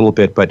on it a little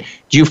bit, but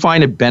do you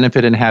find a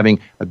benefit in having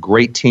a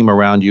great team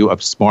around you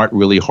of smart,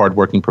 really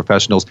hardworking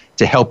professionals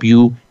to help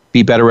you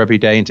be better every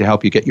day and to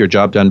help you get your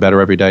job done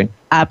better every day?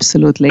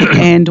 Absolutely.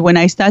 And when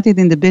I started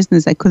in the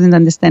business, I couldn't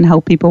understand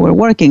how people were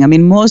working. I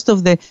mean, most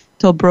of the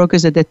top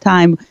brokers at the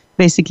time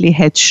basically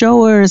had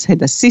showers,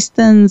 had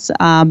assistants,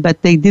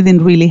 but they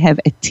didn't really have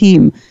a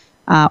team.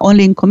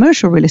 Only in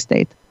commercial real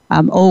estate,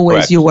 always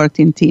Correct. You worked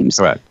in teams.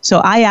 Correct.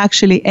 So I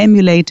actually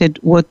emulated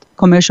what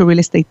commercial real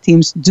estate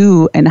teams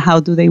do and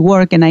how do they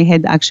work. And I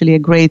had actually a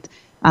great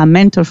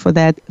mentor for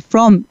that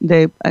from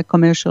the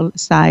commercial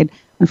side.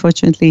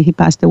 Unfortunately, he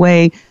passed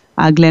away,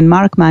 Glenn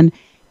Markman,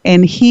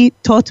 and he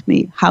taught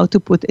me how to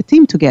put a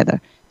team together.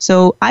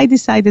 So I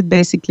decided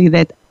basically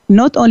that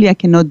not only I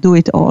cannot do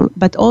it all,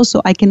 but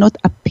also I cannot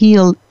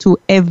appeal to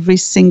every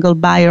single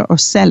buyer or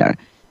seller.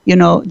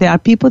 There are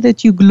people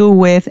that you glue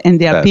with and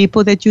there are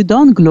people that you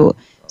don't glue.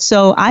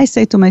 So I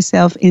say to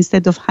myself,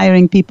 instead of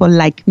hiring people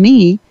like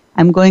me,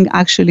 I'm going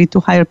actually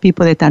to hire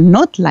people that are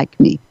not like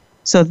me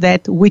so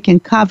that we can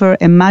cover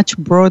a much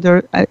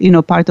broader,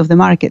 part of the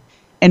market.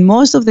 And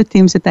most of the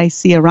teams that I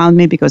see around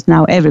me, because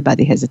now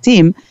everybody has a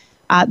team,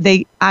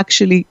 they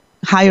actually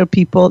hire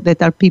people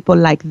that are people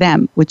like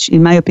them, which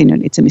in my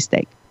opinion, it's a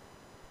mistake.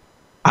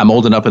 I'm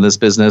old enough in this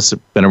business,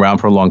 been around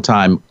for a long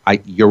time.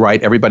 You're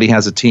right, everybody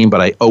has a team,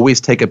 but I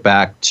always take it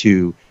back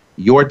to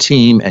your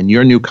team and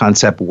your new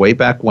concept way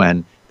back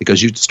when,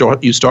 because you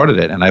started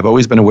it, and I've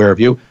always been aware of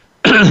you.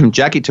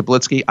 Jackie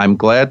Toplitsky, I'm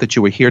glad that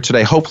you were here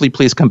today. Hopefully,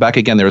 please come back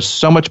again. There's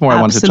so much more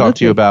I wanted to talk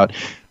to you about.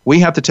 We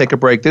have to take a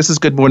break. This is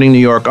Good Morning New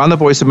York on the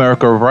Voice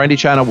America Variety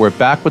Channel. We're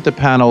back with the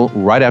panel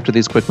right after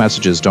these quick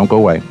messages. Don't go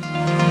away.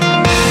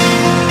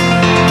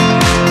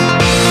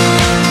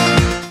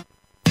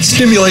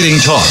 Stimulating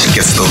talk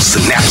gets those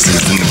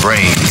synapses in the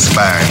brain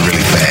firing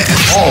really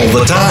fast. All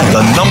the time.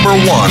 The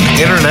 #1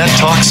 Internet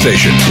talk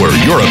station where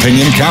your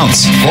opinion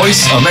counts.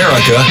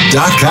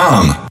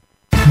 VoiceAmerica.com.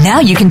 Now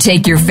you can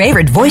take your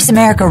favorite Voice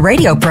America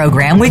radio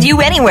program with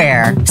you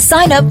anywhere.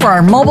 Sign up for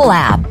our mobile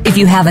app if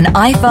you have an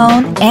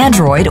iPhone,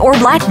 Android, or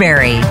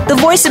BlackBerry. The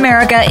Voice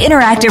America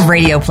Interactive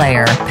Radio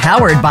Player,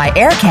 powered by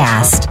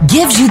Aircast,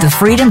 gives you the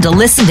freedom to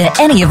listen to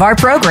any of our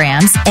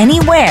programs,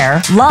 anywhere,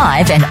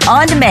 live and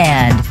on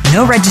demand.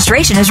 No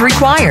registration is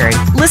required.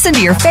 Listen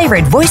to your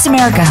favorite Voice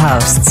America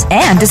hosts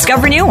and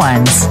discover new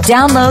ones.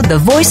 Download the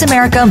Voice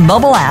America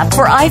mobile app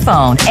for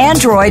iPhone,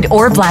 Android,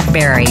 or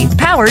BlackBerry,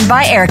 powered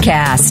by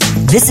Aircast.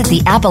 Visit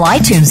the Apple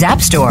iTunes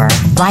App Store,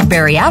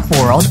 BlackBerry App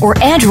World, or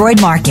Android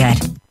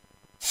Market.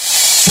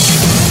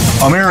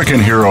 American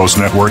Heroes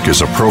Network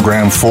is a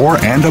program for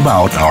and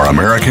about our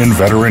American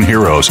veteran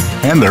heroes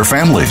and their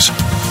families.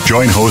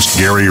 Join host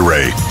Gary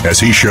Ray as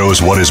he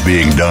shows what is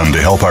being done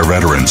to help our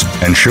veterans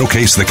and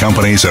showcase the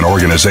companies and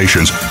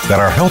organizations that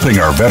are helping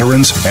our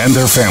veterans and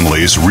their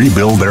families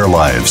rebuild their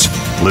lives.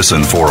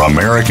 Listen for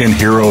American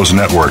Heroes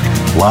Network,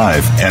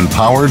 live and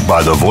powered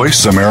by the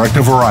Voice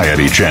America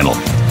Variety Channel,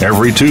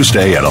 every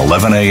Tuesday at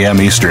 11 a.m.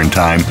 Eastern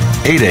Time,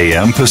 8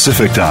 a.m.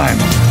 Pacific Time.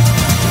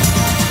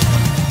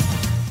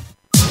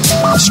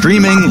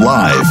 Streaming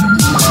live,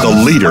 the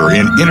leader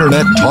in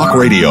Internet Talk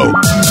Radio,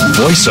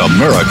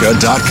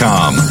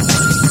 VoiceAmerica.com.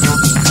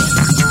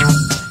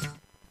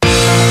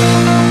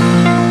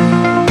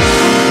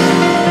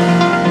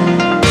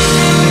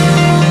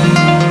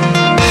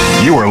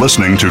 You are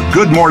listening to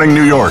Good Morning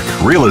New York,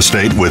 Real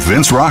Estate with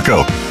Vince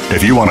Rocco.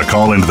 If you want to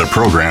call into the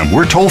program,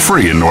 we're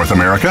toll-free in North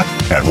America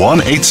at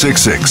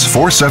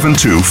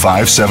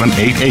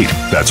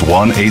 1-866-472-5788. That's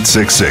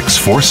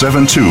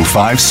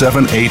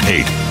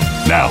 1-866-472-5788.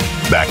 Now,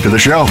 back to the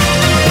show.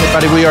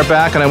 Everybody, we are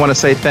back, and I want to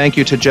say thank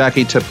you to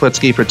Jackie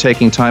Teplitsky for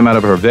taking time out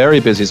of her very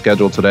busy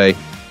schedule today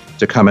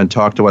to come and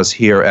talk to us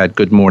here at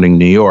Good Morning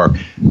New York.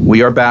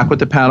 We are back with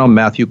the panel: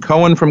 Matthew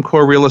Cohen from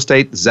Core Real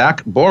Estate,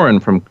 Zach Boren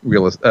from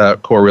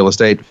Core Real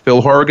Estate,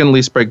 Phil Horrigan,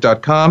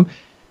 LeaseBreak.com,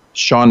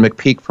 Sean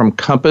McPeak from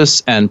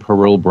Compass, and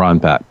Parul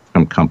Brombat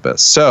from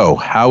Compass. So,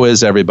 how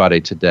is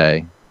everybody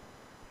today?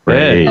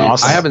 Great.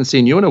 Awesome. I haven't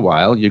seen you in a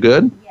while. You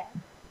good?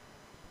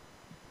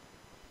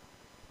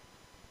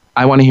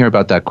 I want to hear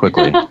about that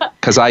quickly,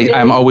 because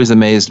I'm always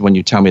amazed when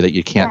you tell me that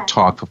you can't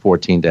talk for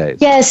 14 days.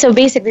 Yeah, so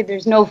basically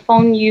there's no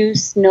phone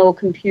use, no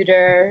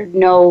computer,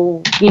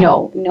 no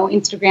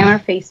Instagram or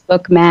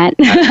Facebook, Matt.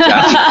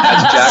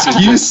 As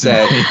Jackie just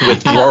said,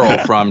 withdrawal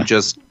from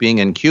just being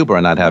in Cuba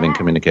and not having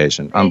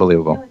communication.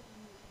 Unbelievable.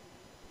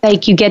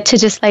 Like, you get to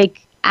just,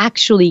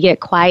 actually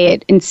get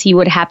quiet and see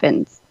what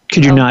happens.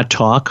 Could you not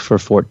talk for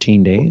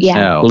 14 days? Yeah.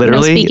 No.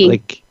 Literally? No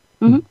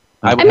mm-hmm.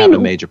 I would have a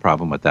major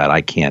problem with that.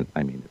 I can't.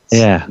 I mean,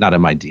 it's not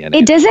in my DNA.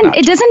 It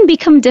doesn't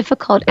become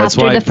difficult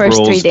after the first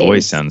 3 days. That's why Parul's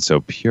voice sounds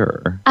so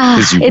pure.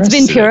 It's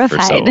been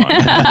purified. All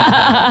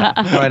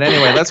right,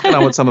 anyway, let's get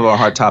on with some of our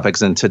hot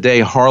topics. And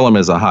today, Harlem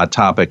is a hot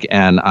topic,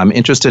 and I'm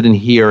interested in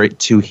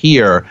to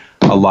hear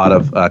a lot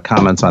of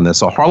comments on this.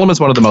 So Harlem is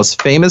one of the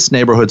most famous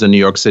neighborhoods in New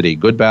York City,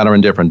 good, bad, or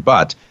indifferent,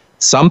 but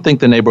some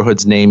think the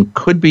neighborhood's name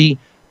could do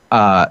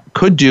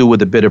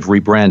with a bit of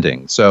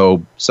rebranding.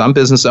 So some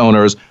business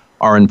owners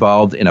are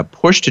involved in a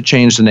push to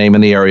change the name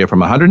in the area from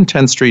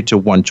 110th Street to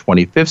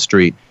 125th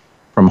Street,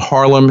 from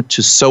Harlem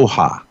to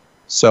Soha,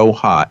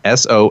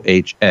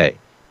 S-O-H-A.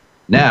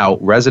 Now,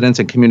 residents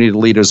and community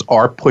leaders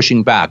are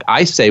pushing back.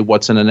 I say,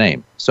 what's in a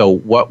name? So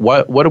what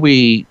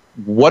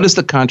is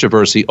the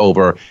controversy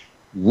over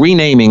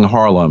renaming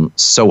Harlem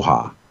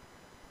Soha?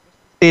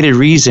 Stated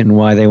reason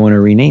why they want to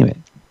rename it.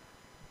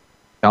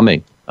 Tell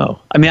me. Oh,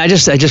 I mean, I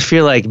just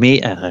feel like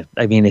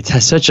it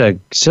has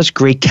such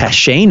great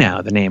cachet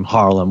now, the name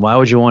Harlem. Why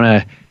would you want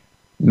to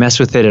mess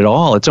with it at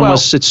all? It's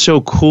it's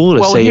so cool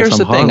to say you're from Harlem. Well, here's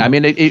the thing. I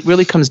mean, it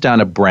really comes down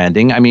to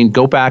branding. I mean,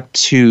 go back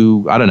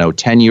to,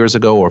 10 years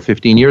ago or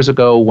 15 years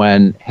ago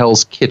when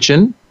Hell's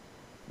Kitchen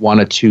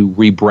wanted to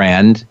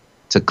rebrand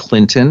to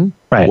Clinton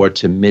or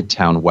to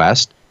Midtown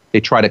West.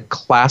 They try to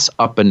class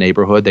up a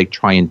neighborhood. They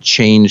try and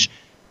change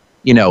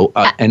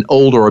an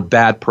old or a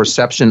bad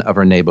perception of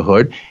our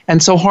neighborhood.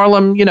 And so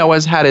Harlem,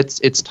 has had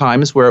its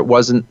times where it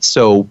wasn't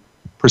so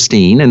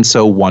pristine and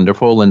so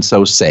wonderful and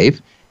so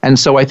safe. And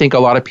so I think a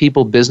lot of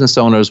people, business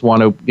owners,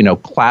 want to,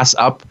 class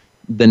up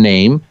the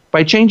name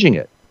by changing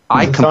it.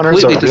 I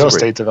completely disagree. Real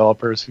estate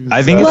developers.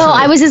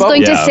 I was just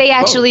going to say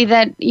actually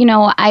that,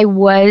 I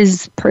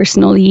was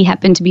personally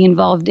happened to be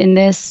involved in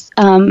this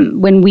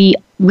when we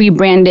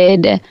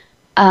rebranded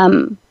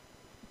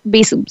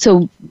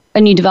so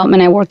a new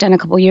development I worked on a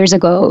couple years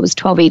ago, it was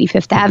 1280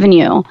 Fifth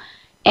Avenue.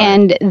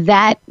 And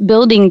that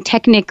building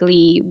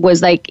technically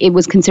was it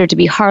was considered to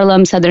be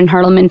Harlem, Southern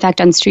Harlem. In fact,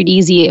 on Street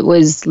Easy, it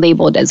was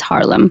labeled as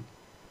Harlem,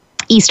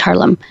 East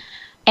Harlem.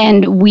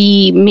 And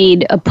we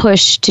made a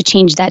push to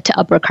change that to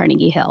Upper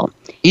Carnegie Hill.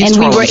 East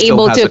and we were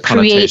able to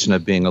create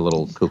of being a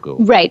little cuckoo.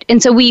 Right.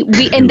 And so we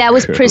and that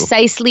was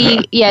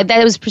precisely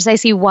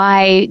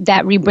why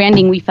that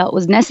rebranding we felt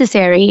was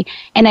necessary.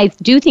 And I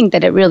do think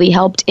that it really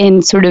helped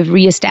in sort of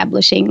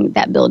reestablishing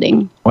that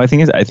building. Well, I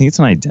think it's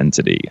an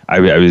identity. I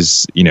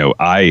was,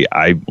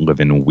 I live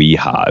in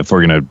Weha. If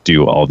we're gonna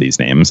do all these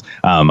names,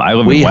 I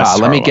live in West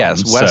Harlem. Let me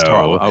guess, West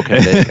Harlem.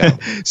 Okay, there you go.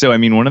 So, I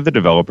mean, one of the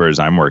developers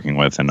I'm working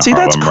with in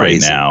Harlem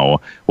right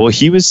now, well,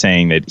 he was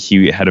saying that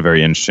he had a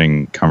very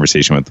interesting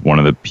conversation with one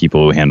of the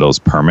people who handles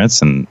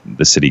permits in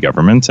the city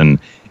government, and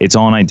it's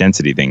all an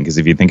identity thing. Because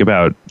if you think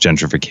about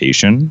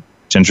gentrification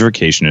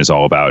is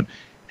all about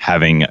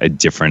having a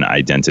different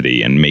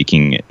identity and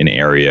making an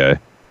area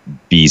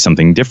be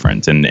something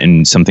different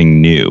and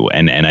something new.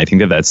 And I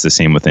think that that's the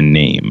same with a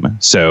name.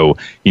 So,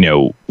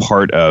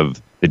 part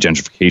of the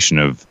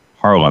gentrification of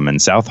Harlem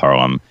and South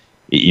Harlem,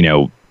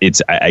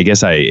 it's,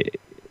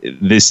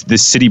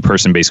 this city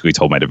person basically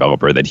told my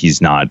developer that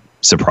he's not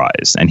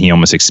surprised, and he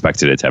almost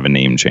expected it to have a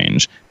name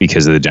change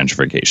because of the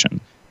gentrification.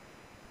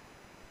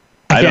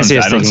 I don't see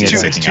it's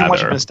too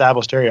much of an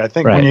established area. I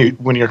think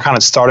when you're kind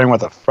of starting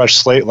with a fresh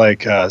slate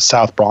like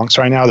South Bronx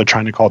right now, they're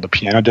trying to call it the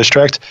Piano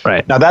District.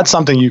 Right. Now that's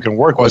something you can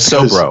work with.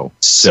 Sobro.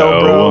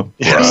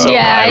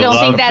 Yeah, I don't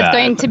think that's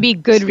going to be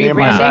good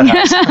rebranding.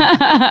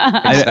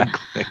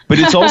 But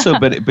it's also,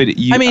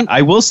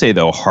 I will say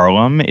though,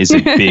 Harlem is a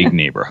big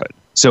neighborhood.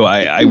 So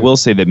I will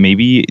say that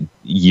maybe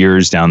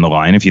years down the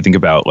line, if you think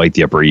about like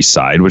the Upper East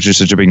Side, which is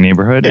such a big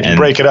neighborhood, and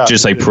break it up.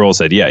 Just like Pearl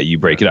said, you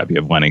break it up. You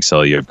have Lenox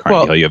Hill, you have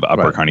Carnegie Hill, you have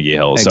Upper Carnegie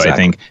Hill. Exactly. So I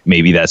think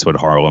maybe that's what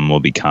Harlem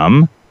will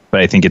become. But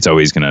I think it's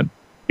always going to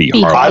be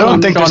Harlem. I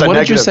don't think there's what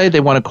did you say?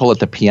 They want to call it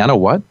the Piano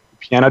what?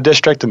 Piano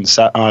District, and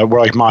we're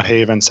like Mott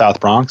Haven,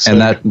 South Bronx.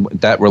 And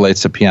that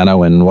relates to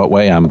piano in what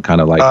way? I'm kind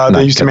of like...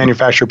 they used to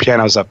manufacture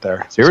pianos up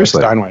there.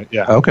 Seriously? So Steinway,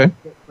 yeah. Okay.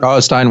 Oh,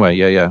 Steinway,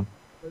 yeah.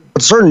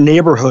 But certain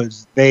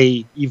neighborhoods,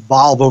 they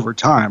evolve over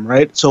time,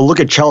 right? So look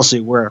at Chelsea,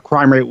 where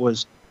crime rate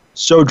was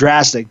so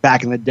drastic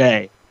back in the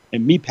day,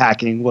 and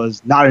meatpacking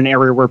was not an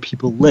area where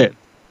people lived.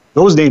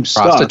 Those names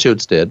stuck.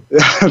 Prostitutes did.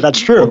 That's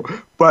true.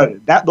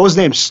 But those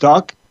names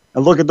stuck,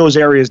 and look at those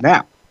areas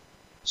now.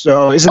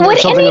 So isn't there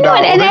something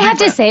about... And I have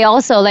to say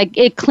also, like,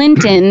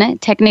 Clinton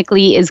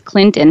technically is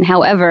Clinton.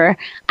 However,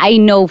 I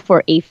know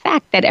for a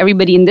fact that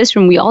everybody in this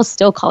room, we all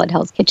still call it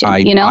Hell's Kitchen,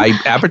 I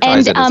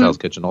advertise it as Hell's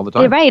Kitchen all the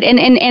time. Right.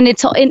 And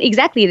it's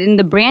exactly in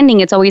the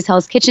branding, it's always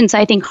Hell's Kitchen. So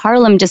I think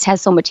Harlem just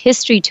has so much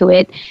history to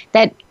it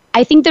that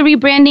I think the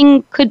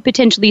rebranding could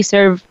potentially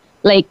serve,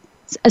 like,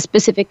 a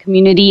specific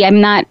community. I'm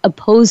not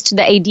opposed to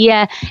the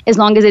idea as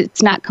long as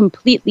it's not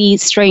completely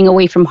straying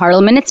away from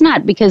Harlem. And it's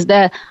not, because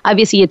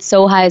obviously it's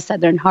so high as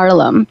Southern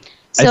Harlem.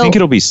 So, I think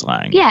it'll be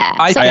slang. Yeah.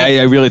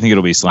 I really think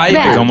it'll be slang.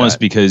 It's almost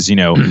because,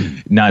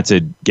 not to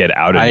get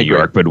out of New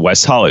York, but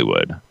West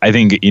Hollywood. I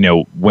think,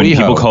 when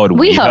people call it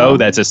WeHo,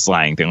 that's a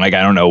slang thing. Like,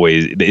 I don't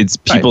always, it's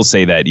people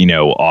say that,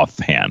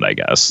 offhand, I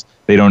guess.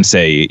 They don't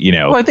say,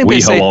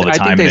 WeHo all the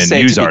time in a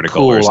news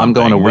article or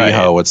something. I'm going to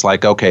WeHo. It's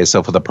like, okay,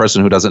 so for the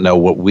person who doesn't know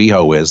what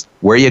WeHo is,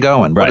 where are you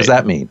going? What does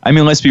that mean? I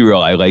mean, let's be real.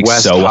 I like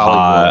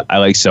Soha. I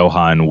like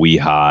Soha and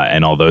Weha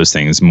and all those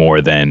things more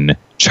than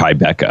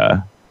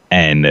Tribeca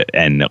and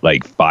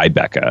like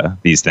Phi-Becca,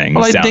 these things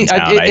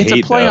downtown. It's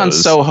a play on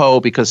Soho,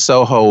 because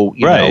Soho,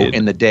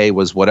 in the day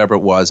was whatever it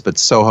was, but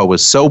Soho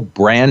was so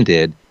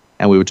branded,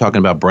 and we were talking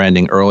about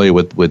branding earlier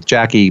with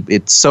Jackie.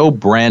 It's so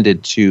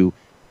branded to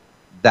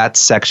that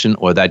section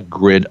or that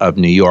grid of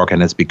New York,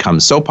 and it's become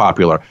so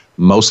popular,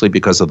 mostly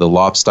because of the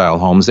loft-style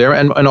homes there,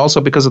 and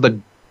also because of the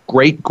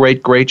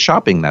great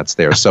shopping that's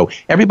there. So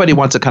everybody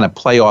wants to kind of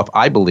play off,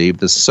 I believe,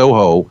 the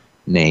Soho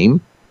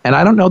name, and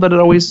I don't know that it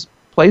always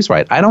plays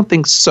right. I don't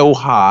think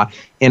Soha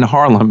in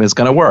Harlem is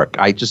going to work.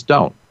 I just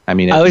don't. I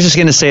mean, I was just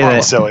going to say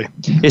that silly.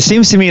 It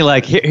seems to me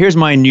like here's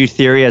my new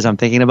theory as I'm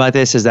thinking about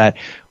this, is that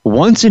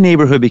once a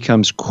neighborhood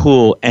becomes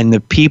cool and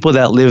the people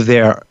that live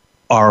there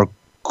are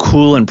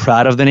cool and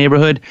proud of the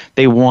neighborhood,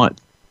 they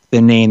want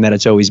the name that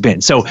it's always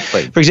been. So,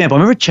 for example, I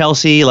remember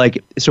Chelsea,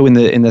 like, so when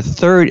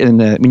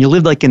you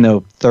lived like in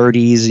the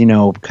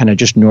 30s, kind of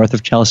just north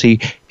of Chelsea,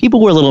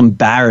 people were a little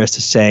embarrassed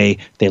to say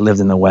they lived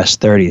in the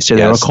West 30s. So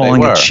they were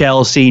calling it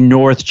Chelsea,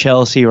 North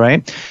Chelsea,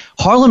 right?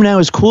 Harlem now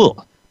is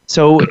cool.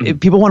 So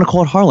people want to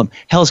call it Harlem.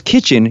 Hell's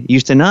Kitchen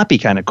used to not be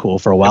kind of cool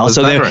for a while.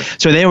 So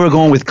they were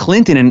going with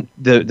Clinton, and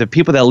the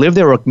people that lived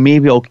there were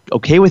maybe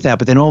okay with that.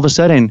 But then all of a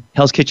sudden,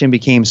 Hell's Kitchen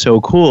became so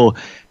cool.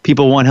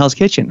 People want Hell's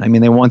Kitchen. I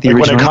mean, they want the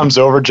original. When it comes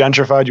over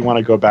gentrified, you want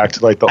to go back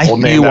to like the old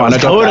name. You want to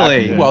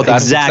totally. Well,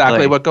 that's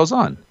exactly what goes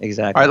on.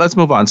 Exactly. All right, let's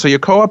move on. So your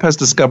co-op has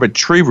discovered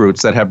tree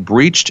roots that have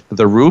breached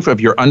the roof of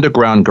your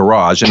underground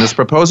garage and is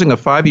proposing a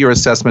 5-year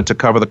assessment to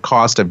cover the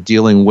cost of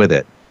dealing with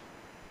it.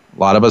 A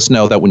lot of us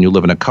know that when you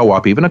live in a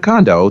co-op, even a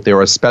condo, there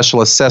are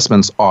special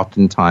assessments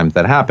oftentimes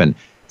that happen.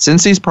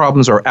 Since these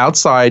problems are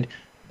outside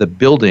the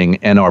building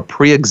and are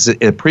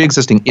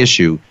pre-existing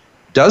issue,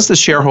 does the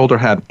shareholder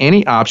have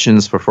any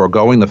options for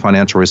foregoing the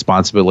financial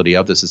responsibility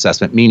of this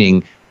assessment?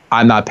 Meaning,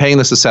 I'm not paying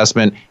this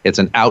assessment, it's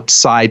an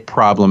outside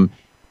problem.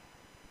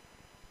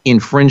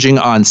 infringing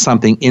on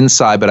something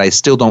inside, but I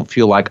still don't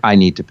feel like I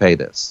need to pay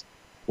this?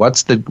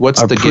 What's the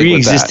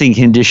pre-existing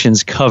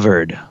conditions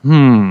covered?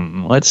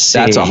 Let's see.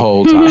 That's a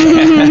whole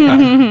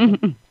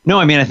topic. No,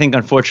 I mean, I think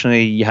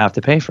unfortunately you have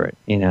to pay for it.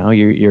 You know,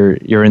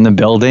 you're in the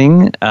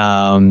building.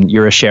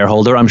 You're a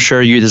shareholder. I'm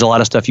sure there's a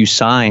lot of stuff you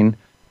sign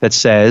that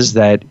says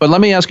that. But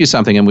let me ask you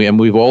something, and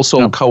we've all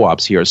sold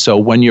co-ops here. So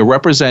when you're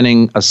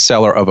representing a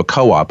seller of a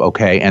co-op,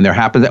 okay, and there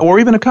happens, or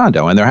even a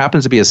condo, and there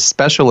happens to be a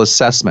special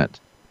assessment,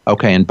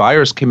 okay, and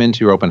buyers come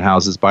into your open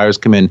houses, buyers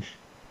come in,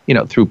 you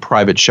know, through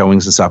private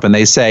showings and stuff, and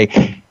they say,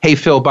 hey,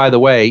 Phil, by the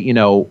way, you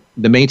know,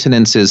 the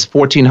maintenance is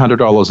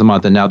 $1,400 a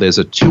month, and now there's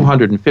a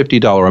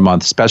 $250 a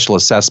month special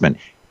assessment.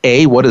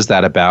 A, what is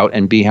that about?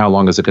 And B, how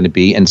long is it going to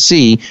be? And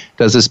C,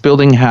 does this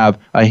building have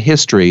a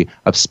history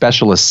of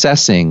special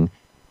assessing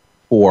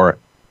for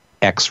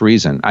X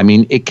reason? I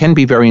mean, it can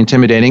be very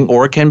intimidating,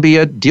 or it can be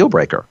a deal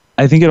breaker.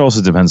 I think it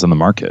also depends on the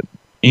market.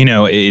 You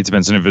know, it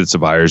depends on if it's a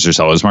buyer's or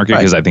seller's market,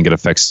 because I think it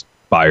affects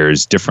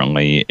buyers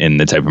differently in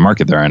the type of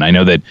market they're in. I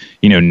know that,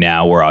 you know,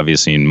 now we're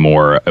obviously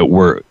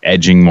we're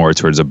edging more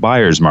towards a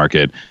buyer's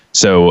market.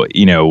 So,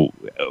 you know,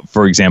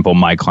 for example,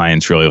 my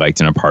clients really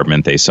liked an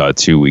apartment they saw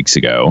 2 weeks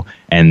ago,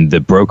 and the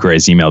broker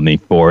has emailed me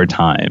 4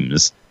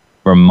 times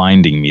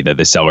reminding me that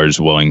the seller is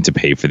willing to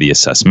pay for the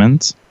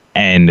assessment.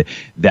 And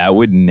that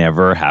would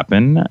never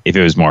happen if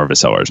it was more of a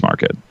seller's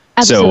market.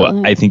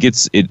 Absolutely. So I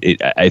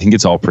think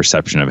it's all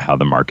perception of how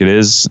the market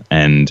is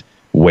and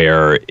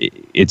where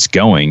it's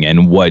going,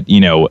 and what, you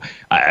know,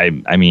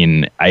 I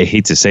mean, I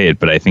hate to say it,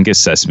 but I think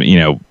assessment, you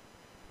know,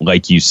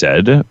 like you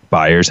said,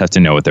 buyers have to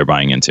know what they're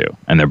buying into,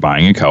 and they're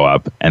buying a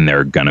co-op, and there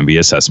are going to be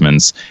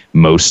assessments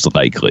most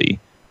likely.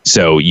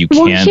 So you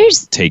can't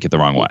take it the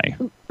wrong way.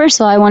 First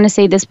of all, I want to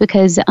say this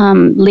because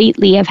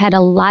lately I've had a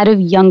lot of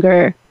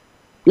younger,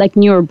 like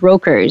newer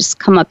brokers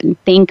come up and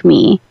thank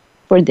me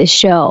for this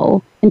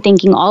show, and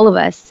thanking all of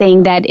us,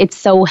 saying that it's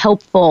so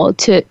helpful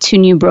to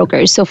new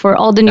brokers. So for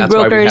all the new brokers,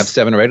 that's why we have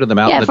 7 or 8 of them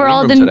out in the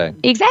room today.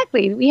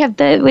 Exactly, we have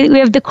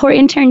the core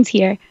interns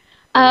here.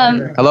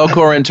 Hello,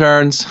 core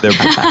interns.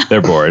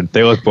 They're bored.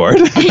 They look bored.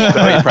 But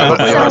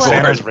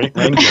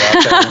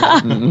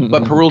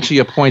Parul, to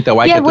your point, though,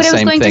 I get the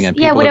same thing, and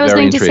people what are I was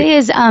very going to say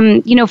is,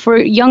 you know, for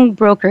young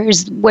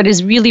brokers, what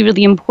is really,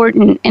 really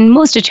important, and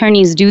most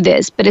attorneys do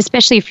this, but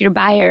especially if your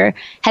buyer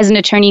has an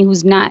attorney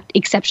who's not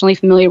exceptionally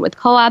familiar with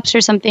co-ops or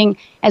something,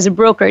 as a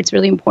broker, it's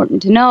really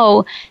important to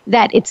know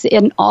that it's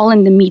all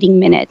in the meeting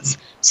minutes.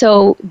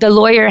 So the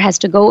lawyer has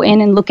to go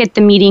in and look at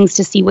the meetings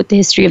to see what the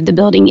history of the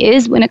building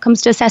is when it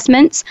comes to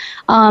assessments.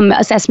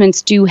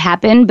 Assessments do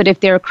happen, but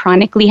if they're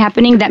chronically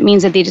happening, that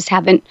means that they just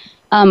haven't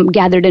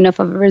gathered enough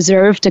of a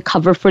reserve to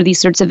cover for these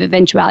sorts of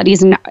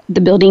eventualities, and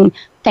the building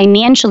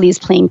financially is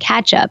playing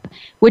catch up,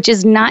 which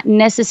is not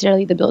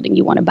necessarily the building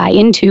you want to buy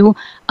into,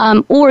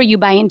 or you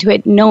buy into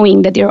it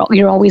knowing that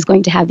you're always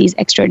going to have these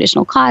extra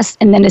additional costs,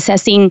 and then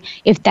assessing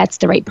if that's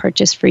the right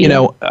purchase for you. You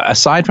know,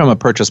 aside from a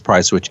purchase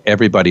price, which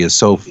everybody is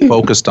so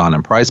focused on,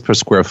 and price per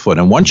square foot,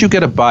 and once you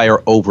get a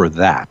buyer over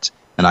that,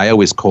 and I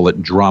always call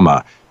it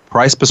drama,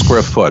 price per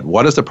square foot.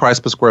 What is the price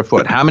per square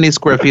foot? How many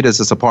square feet is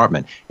this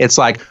apartment? It's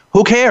like,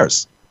 who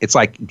cares? It's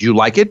like, do you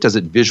like it? Does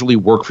it visually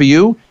work for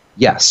you?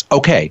 Yes.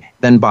 Okay,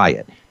 then buy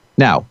it.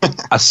 Now,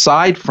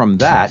 aside from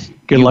that,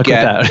 good luck with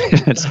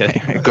that. Just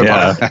kidding. Good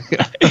luck.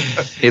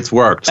 It's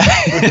worked.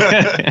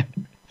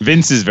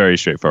 Vince is very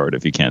straightforward,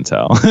 if you can't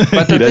tell.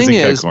 But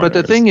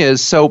the thing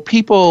is, so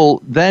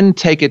people then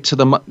take it to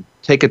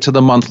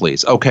the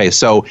monthlies. Okay,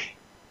 so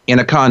in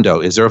a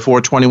condo, is there a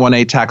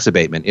 421A tax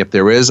abatement? If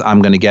there is,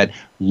 I'm going to get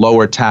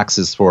lower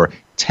taxes for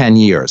 10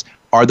 years.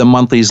 Are the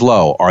monthlies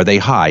low? Are they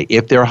high?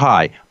 If they're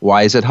high,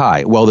 why is it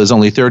high? Well, there's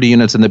only 30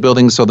 units in the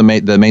building, so the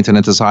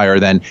maintenance is higher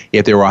than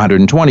if there were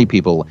 120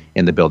 people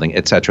in the building,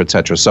 et cetera, et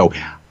cetera. So,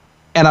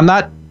 and I'm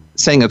not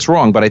saying it's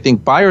wrong, but I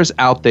think buyers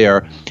out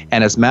there,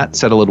 and as Matt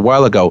said a little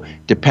while ago,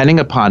 depending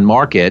upon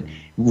market,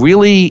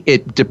 really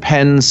it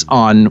depends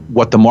on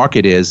what the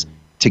market is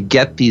to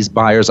get these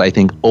buyers, I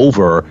think,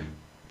 over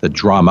the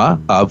drama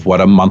of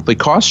what a monthly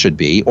cost should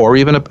be, or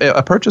even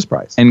a purchase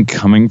price. And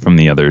coming from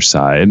the other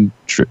side,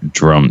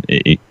 Jerome,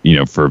 you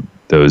know, for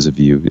those of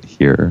you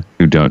here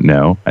who don't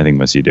know, I think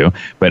most of you do,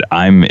 but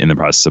I'm in the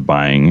process of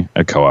buying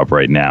a co-op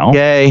right now.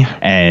 Yay.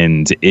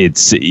 And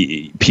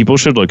people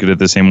should look at it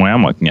the same way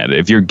I'm looking at it.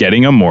 If you're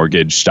getting a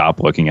mortgage, stop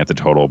looking at the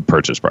total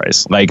purchase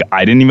price. Like,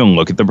 I didn't even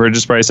look at the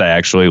purchase price. I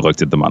actually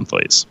looked at the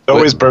monthlies. It's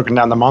always broken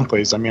down the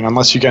monthlies. I mean,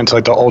 unless you get into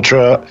like the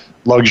ultra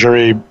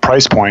luxury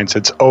price points,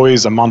 it's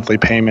always a monthly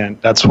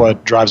payment. That's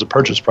what drives a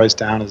purchase price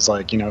down, is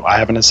like, you know, I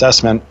have an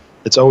assessment.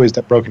 It's always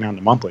broken down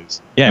to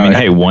monthlies. Yeah, I mean,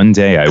 hey, one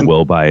day I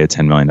will buy a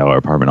 $10 million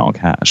apartment all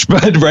cash.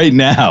 But right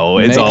now,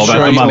 it's all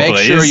about the monthlies.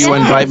 Make sure you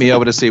invite me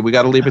over to see. We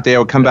got to leave it there.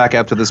 We'll come back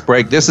after this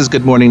break. This is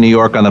Good Morning New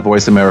York on the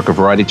Voice America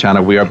Variety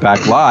Channel. We are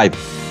back live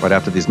right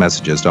after these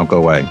messages. Don't go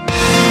away.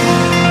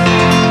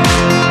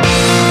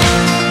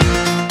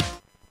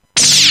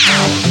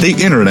 The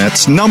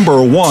Internet's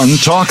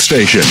 #1 talk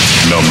station.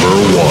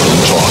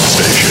 #1 talk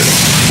station.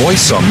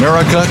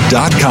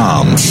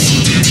 VoiceAmerica.com.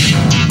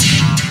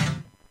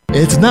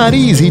 It's not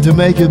easy to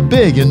make it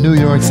big in New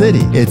York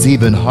City. It's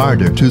even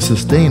harder to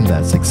sustain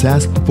that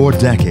success for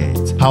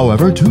decades.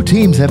 However, two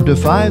teams have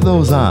defied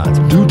those odds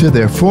due to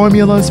their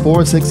formulas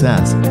for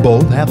success.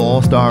 Both have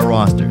all-star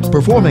rosters,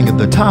 performing at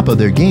the top of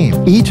their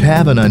game. Each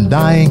have an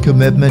undying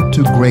commitment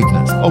to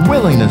greatness, a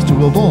willingness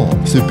to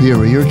evolve,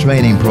 superior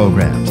training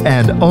programs,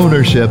 and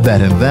ownership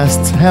that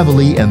invests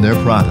heavily in their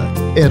product.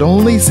 It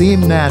only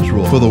seemed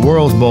natural for the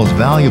world's most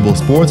valuable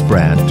sports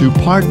brand to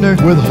partner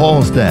with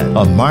Halstead,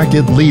 a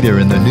market leader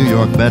in the New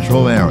York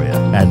metro area,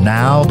 and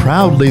now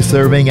proudly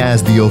serving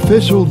as the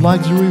official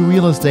luxury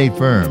real estate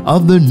firm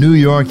of the New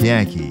York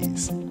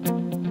Yankees.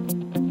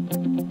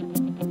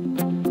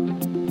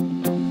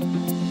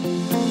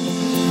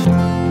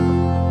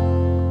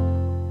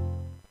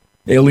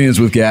 Aliens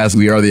with Gas.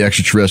 We are the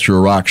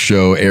extraterrestrial rock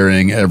show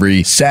airing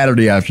every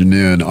Saturday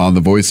afternoon on the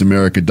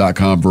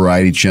VoiceAmerica.com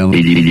variety channel.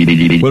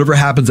 Whatever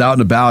happens out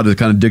and about, it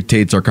kind of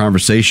dictates our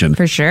conversation.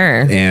 For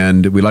sure.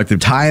 And we like to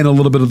tie in a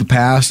little bit of the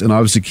past and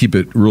obviously keep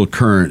it real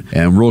current.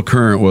 And real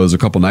current was a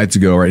couple nights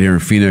ago right here in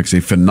Phoenix.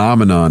 A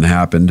phenomenon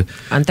happened.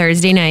 On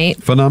Thursday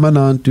night.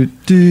 Phenomenon.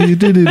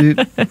 Phenomenon.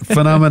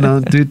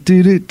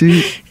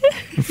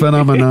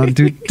 Phenomenon.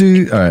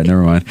 All right,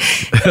 never mind.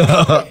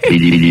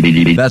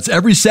 That's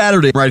every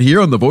Saturday right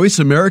here on the Voice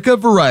America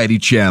Variety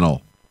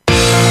Channel.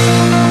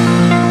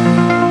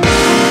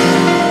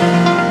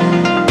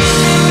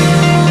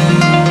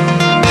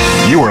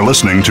 You are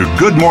listening to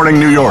Good Morning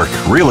New York,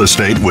 Real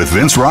Estate with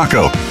Vince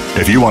Rocco.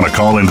 If you want to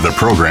call into the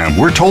program,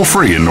 we're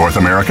toll-free in North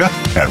America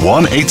at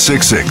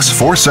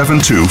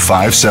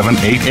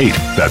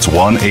 1-866-472-5788. That's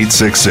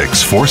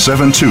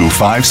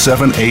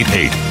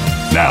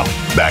 1-866-472-5788. Now,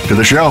 back to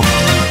the show. All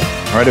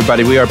right,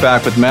 everybody, we are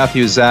back with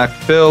Matthew, Zach,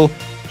 Phil,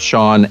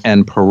 Sean,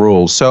 and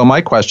Parul. So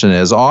my question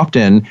is,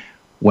 often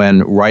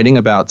when writing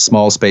about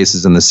small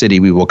spaces in the city,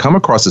 we will come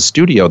across a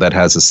studio that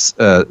has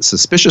a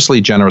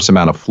suspiciously generous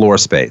amount of floor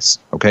space.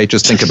 Okay,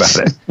 just think about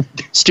it.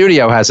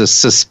 Studio has a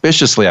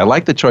suspiciously, I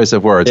like the choice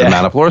of words,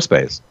 amount of floor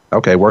space.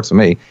 Okay, works for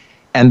me.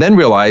 And then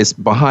realize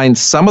behind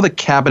some of the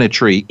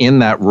cabinetry in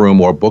that room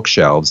or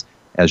bookshelves,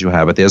 as you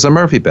have it, there's a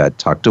Murphy bed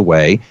tucked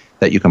away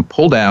that you can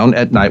pull down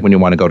at night when you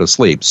want to go to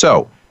sleep.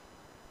 So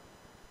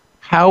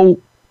how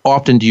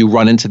often do you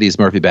run into these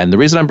Murphy beds? And the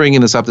reason I'm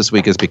bringing this up this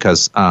week is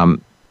because, I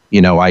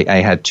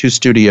had two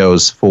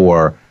studios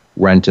for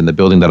rent in the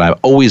building that I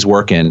always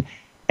work in,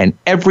 and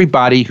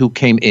everybody who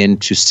came in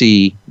to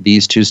see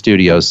these two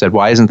studios said,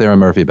 why isn't there a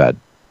Murphy bed?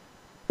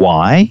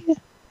 Why?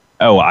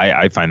 Oh,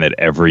 I find that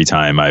every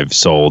time I've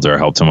sold or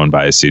helped someone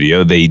buy a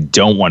studio, they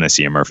don't want to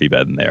see a Murphy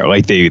bed in there.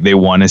 Like they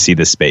want to see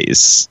the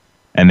space.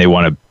 And they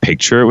want to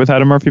picture it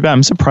without a Murphy bed.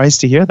 I'm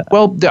surprised to hear that.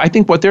 Well, I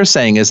think what they're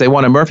saying is they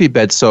want a Murphy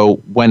bed so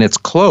when it's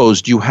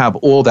closed, you have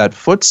all that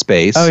foot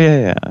space. Oh,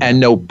 yeah. And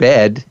no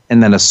bed,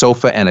 and then a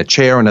sofa and a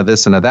chair and a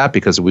this and a that,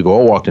 because we've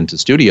all walked into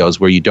studios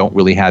where you don't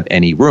really have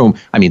any room.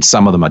 I mean,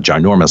 some of them are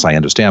ginormous, I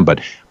understand, but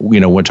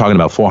we're talking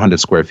about 400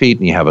 square feet,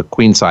 and you have a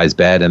queen-size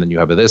bed, and then you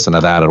have a this and a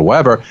that or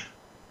whatever.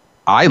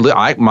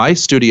 My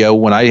studio,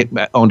 when I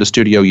owned a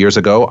studio years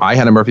ago, I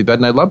had a Murphy bed,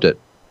 and I loved it.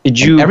 Did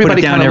you put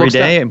it down every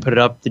day and put it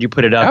up? Did you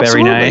put it up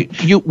every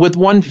night? You with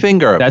one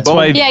finger. That's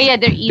why. Yeah,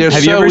 they're easy.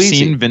 Have you ever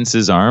seen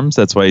Vince's arms?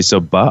 That's why he's so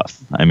buff.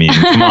 I mean,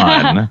 come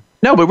on.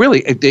 No, but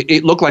really,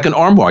 it looked like an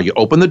armoire. You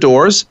open the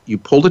doors, you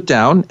pulled it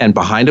down, and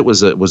behind it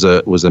was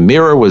a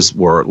mirror,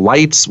 were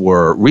lights,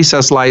 were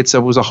recessed lights. It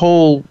was a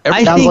whole.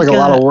 Sounds like a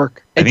lot of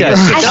work. It does.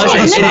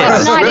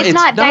 It's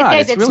not.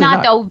 It's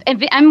not though.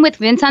 I'm with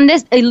Vince on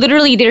this.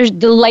 Literally, there's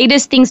the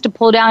lightest things to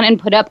pull down and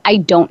put up. I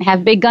don't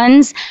have big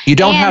guns. You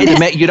don't have to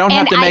make. You don't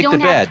have to make the bed. I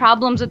don't have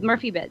problems with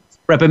Murphy beds.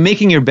 Right, but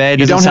making your bed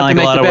doesn't sound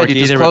like a lot of work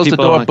either. Close the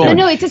door, boom.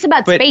 No, it's just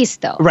about space,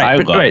 though.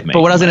 Right,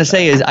 but what I was going to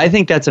say is I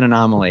think that's an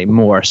anomaly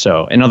more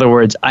so. In other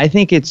words, I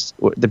think it's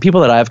the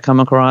people that I've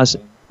come across,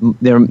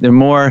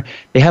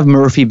 they have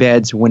Murphy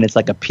beds when it's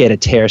like a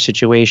pied-à-terre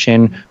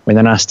situation, when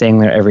they're not staying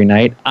there every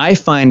night. I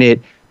find it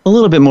a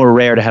little bit more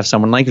rare to have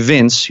someone like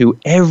Vince who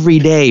every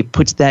day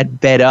puts that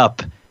bed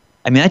up.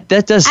 I mean,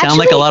 that does sound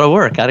like a lot of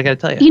work. I got to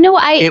tell you. You know,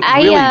 it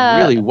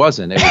really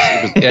wasn't.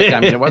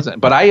 It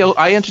wasn't. But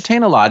I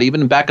entertain a lot,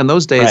 even back in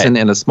those days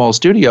in a small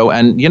studio.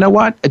 And you know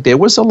what? There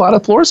was a lot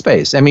of floor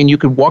space. I mean, you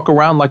could walk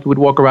around like you would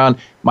walk around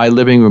my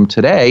living room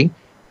today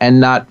and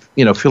not,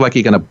 feel like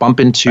you're going to bump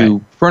into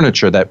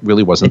furniture that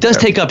really wasn't there. It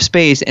does take up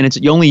space, and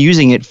you're only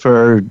using it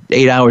for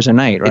 8 hours a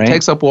night, right? It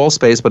takes up wall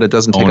space, but it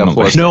doesn't take up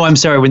floor space. No, I'm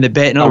sorry. When the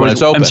bed,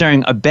 I'm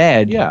saying a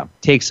bed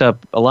takes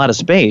up a lot of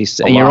space,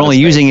 and you're only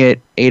using it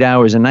 8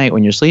 hours a night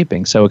when you're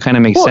sleeping, so it kind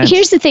of makes sense.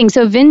 Here's the thing.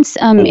 So Vince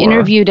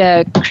interviewed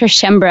Chris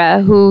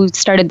Schembra, who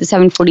started the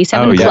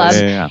 747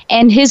 Club,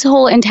 and his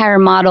whole entire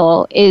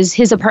model is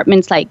his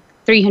apartment's like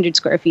 300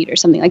 square feet or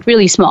something, like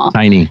really small.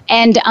 Tiny.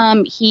 And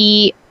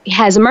he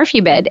has a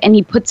Murphy bed, and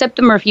he puts up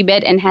the Murphy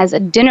bed and has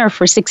a dinner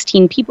for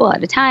 16 people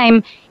at a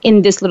time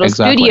in this little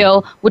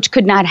studio, which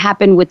could not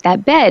happen with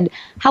that bed.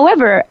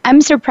 However,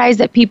 I'm surprised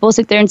that people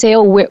sit there and say,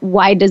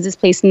 why does this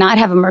place not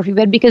have a Murphy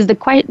bed? Because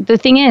the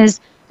thing is,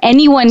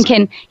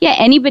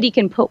 anybody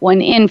can put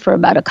one in for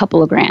about a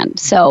couple of grand.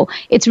 So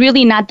it's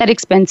really not that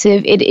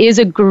expensive. It is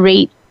a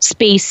great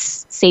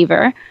space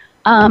saver.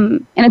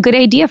 And a good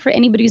idea for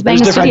anybody who's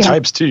buying a studio. There's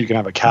different types too. You can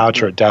have a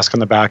couch or a desk on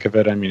the back of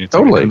it. I mean, it's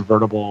like a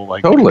convertible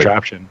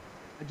contraption.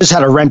 I just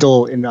had a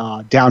rental in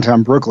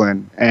downtown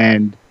Brooklyn,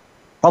 and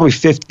probably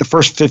the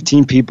first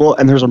 15 people,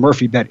 and there's a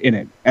Murphy bed in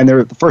it. And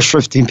the first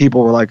 15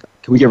 people were like,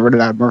 "Can we get rid of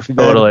that Murphy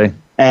bed?" Totally.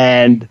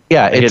 And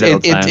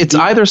it's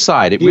either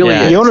side. It really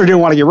is. The owner didn't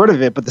want to get rid of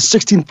it, but the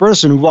 16th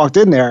person who walked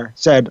in there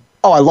said,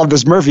 "Oh, I love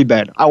this Murphy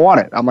bed. I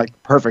want it." I'm like,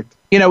 "Perfect."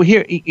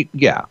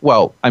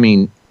 Well, I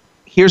mean,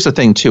 here's the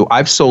thing, too.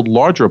 I've sold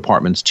larger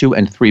apartments, 2-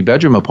 and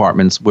 3-bedroom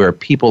apartments, where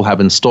people have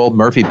installed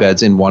Murphy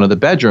beds in one of the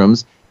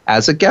bedrooms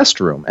as a guest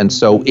room. And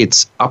so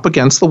it's up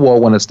against the wall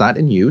when it's not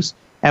in use.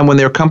 And when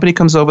their company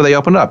comes over, they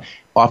open it up.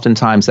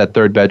 Oftentimes, that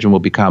third bedroom will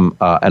become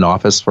an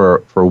office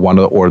for one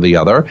or the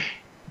other,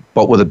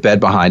 but with a bed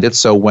behind it.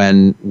 So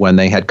when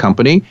they had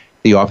company,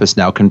 the office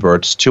now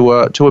converts to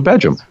a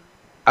bedroom,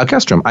 a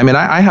guest room. I mean,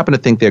 I happen to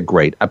think they're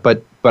great,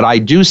 but I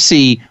do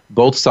see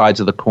both sides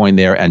of the coin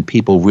there, and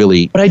people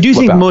really. But I do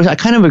think I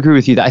kind of agree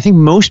with you that I think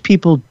most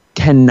people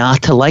tend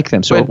not to like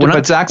them. So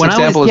but Zach's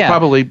example is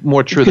probably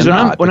more true than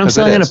not. When I'm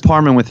selling an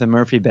apartment with a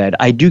Murphy bed,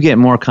 I do get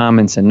more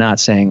comments than not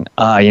saying,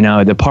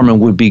 the apartment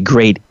would be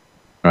great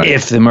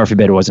if the Murphy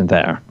bed wasn't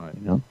there. Right.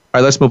 You know? All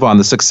right, let's move on.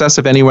 The success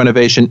of any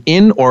renovation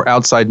in or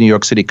outside New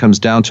York City comes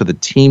down to the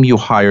team you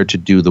hire to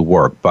do the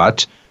work.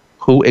 But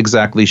who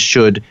exactly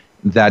should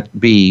that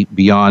be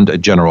beyond a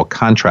general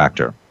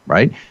contractor,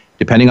 right?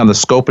 Depending on the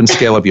scope and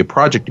scale of your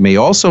project, you may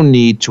also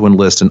need to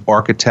enlist an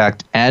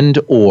architect and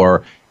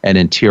or an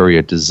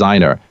interior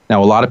designer.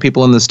 Now, a lot of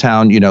people in this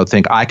town,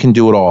 think I can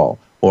do it all,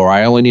 or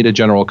I only need a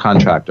general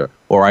contractor,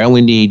 or I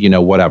only need,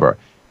 whatever.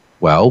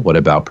 Well, what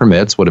about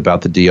permits? What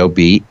about the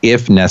DOB,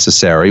 if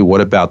necessary? What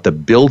about the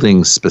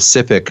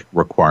building-specific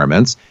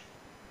requirements?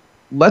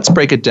 Let's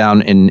break it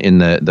down in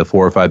the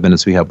 4 or 5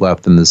 minutes we have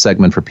left in the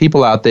segment for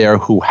people out there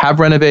who have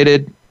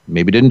renovated,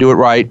 maybe didn't do it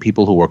right,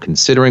 people who are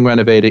considering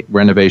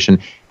renovation,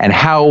 and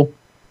how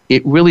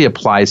it really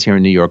applies here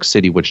in New York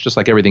City, which, just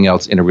like everything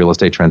else in a real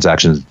estate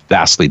transaction, is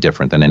vastly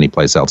different than any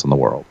place else in the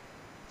world.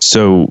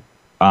 So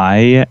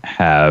I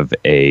have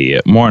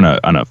more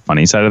on a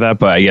funny side of that,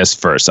 but I guess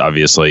first,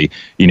 obviously,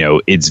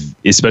 it's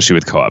especially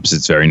with co-ops,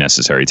 it's very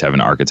necessary to have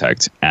an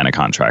architect and a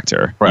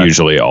contractor,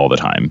 usually all the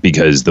time,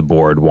 because the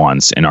board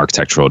wants an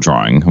architectural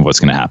drawing of what's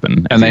going to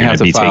happen, and they have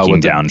to be taking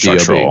down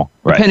structural,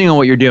 depending on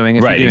what you're doing.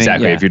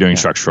 If you're doing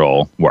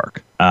structural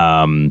work,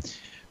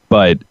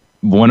 but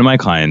one of my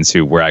clients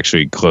who we're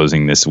actually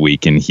closing this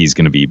week, and he's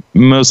going to be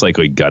most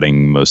likely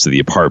gutting most of the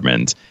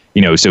apartment.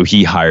 So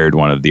he hired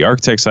one of the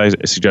architects I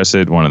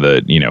suggested, one of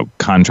the,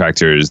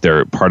 contractors.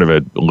 They're part of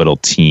a little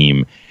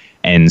team.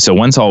 And so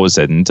once all was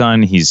said and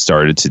done, he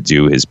started to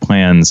do his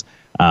plans.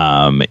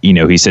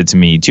 He said to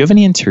me, "Do you have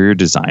any interior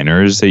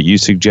designers that you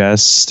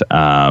suggest?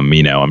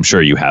 I'm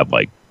sure you have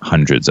like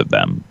hundreds of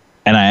them."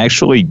 And I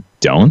actually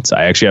don't.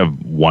 I actually have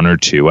 1 or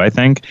 2, I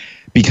think.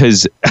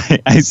 Because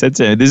I said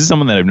to him, this is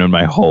someone that I've known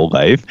my whole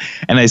life.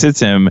 And I said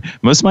to him,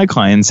 most of my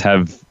clients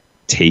have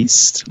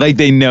taste. Like,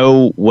 they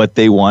know what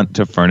they want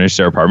to furnish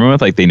their apartment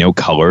with. Like, they know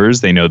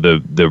colors. They know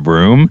the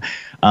room.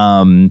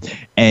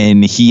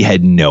 And he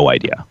had no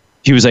idea.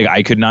 He was like,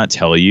 "I could not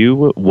tell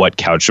you what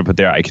couch to put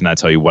there. I cannot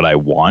tell you what I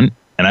want."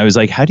 And I was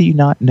like, "How do you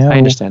not know I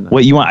understand that.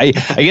 What you want?"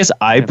 I guess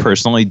I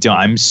personally don't.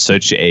 I'm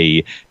such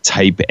a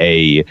type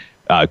A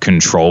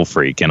control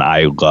freak, and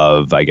I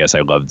love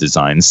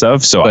design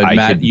stuff. So but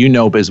Matt,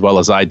 as well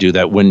as I do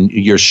that when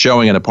you're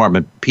showing an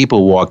apartment,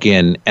 people walk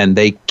in and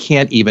they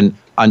can't even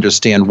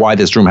understand why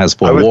this room has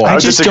 4 walls. I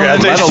just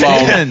don't, let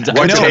alone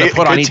what you're going to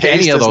put on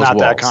any of those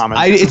walls. It's not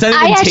even taste.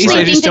 I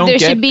actually think that there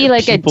should be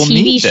like a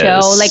TV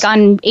show, like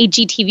on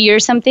HGTV or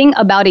something,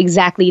 about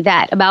exactly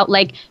that, about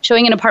like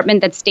showing an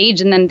apartment that's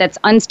staged and then that's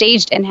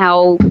unstaged, and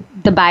how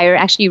the buyer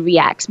actually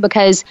reacts.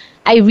 Because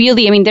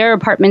there are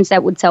apartments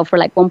that would sell for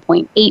like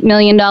 $1.8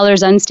 million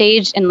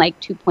unstaged and like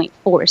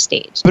 2.4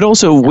 staged. But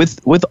also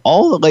with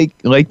all,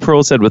 like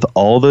Pearl said, with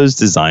all those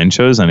design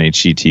shows on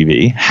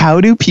HGTV,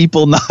 how do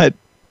people not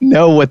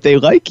know what they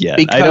like yet?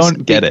 I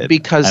don't get it.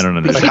 Because I don't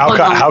understand.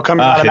 How come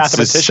you're not a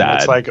mathematician?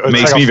 It's like a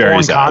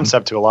foreign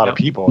concept to a lot of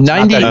people.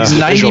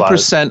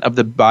 90% of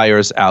the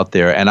buyers out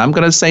there, and I'm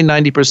going to say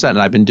 90%,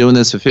 and I've been doing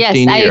this for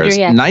 15 years.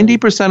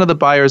 90% of the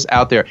buyers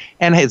out there,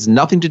 and it has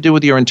nothing to do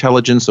with your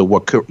intelligence or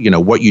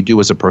what you do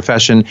as a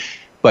profession,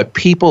 but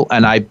people,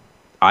 and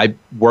I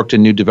worked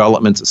in new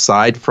developments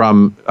aside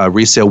from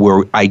resale,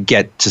 where I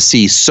get to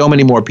see so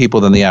many more people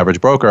than the average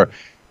broker.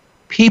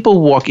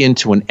 People walk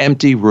into an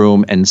empty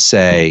room and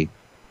say,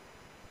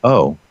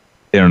 "Oh,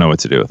 they don't know what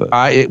to do with it."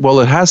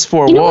 It has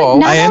 4 walls.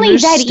 Not only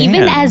that,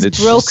 even as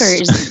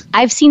brokers,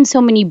 I've seen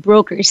so many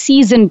brokers,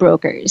 seasoned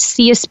brokers,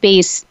 see a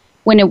space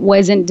when it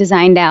wasn't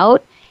designed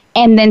out,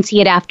 and then see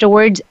it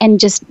afterwards, and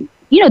just,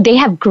 they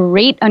have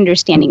great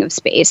understanding of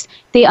space.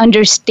 They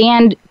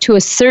understand to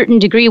a certain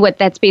degree what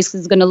that space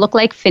is going to look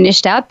like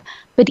finished up,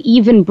 but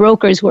even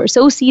brokers who are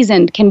so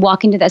seasoned can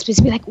walk into that space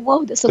and be like,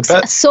 whoa, this looks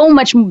so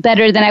much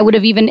better than I would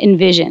have even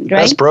envisioned,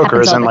 right? Best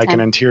broker isn't like an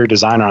interior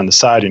designer on the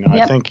side, Yep.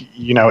 I think,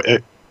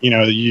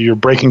 you're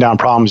breaking down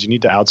problems. You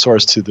need to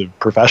outsource to the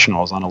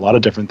professionals on a lot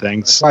of different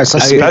things,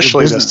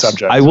 especially this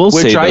subject. I will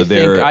say, which I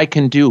think I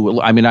can do.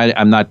 I mean,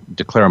 I'm not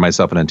declaring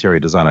myself an interior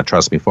designer.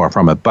 Trust me, far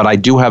from it. But I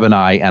do have an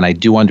eye, and I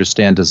do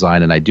understand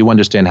design, and I do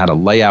understand how to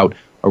lay out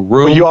a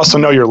room. Well, you also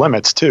know your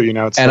limits too,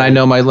 I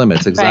know my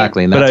limits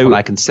exactly, and that's when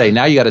I can say,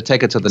 now you got to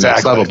take it to the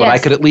next level. But I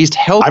could at least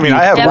help. I mean,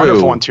 I have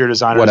wonderful interior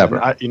designers. Whatever.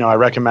 And I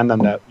recommend them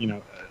that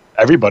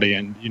everybody,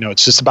 and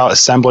it's just about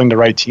assembling the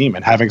right team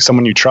and having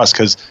someone you trust,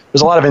 because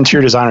there's a lot of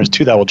interior designers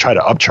too that will try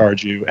to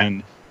upcharge you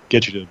and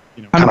get you to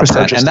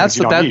 100%. And that's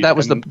that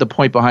was the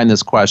point behind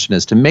this question,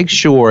 is to make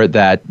sure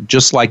that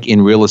just like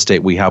in real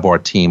estate we have our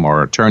team,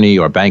 or attorney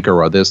or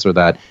banker or this or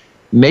that,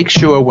 make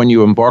sure when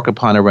you embark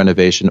upon a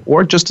renovation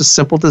or just a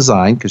simple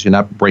design, because you're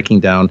not breaking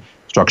down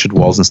structured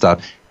walls and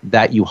stuff,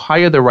 that you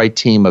hire the right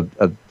team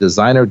of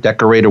designer,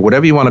 decorator,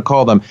 whatever you want to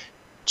call them,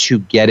 to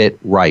get it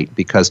right.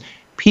 Because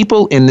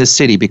people in this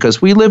city,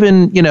 because we live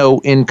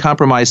in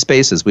compromised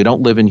spaces. We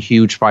don't live in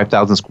huge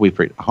 5,000 square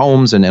feet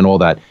homes and all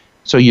that.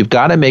 So you've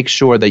got to make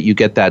sure that you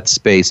get that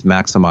space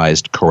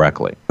maximized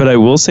correctly. But I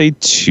will say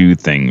two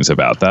things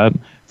about that.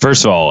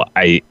 First of all,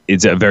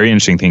 it's a very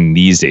interesting thing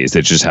these days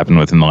that just happened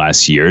within the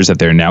last years, that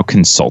there are now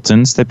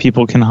consultants that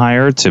people can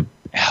hire to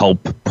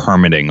help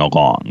permitting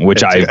along,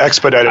 which I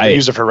expedited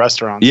use it for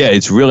restaurants. Yeah,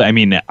 it's really. I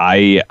mean,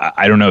 I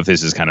don't know if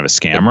this is kind of a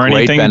scam or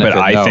anything, but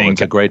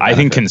I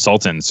think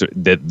consultants,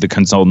 the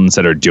consultants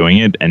that are doing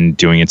it and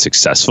doing it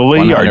successfully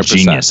 100%. Are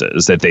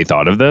geniuses that they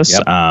thought of this.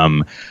 Yep.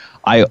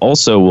 I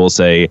also will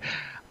say,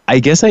 I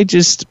guess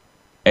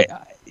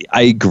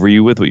I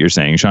agree with what you're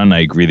saying, Sean. I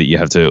agree that you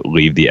have to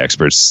leave the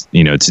experts,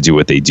 to do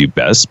what they do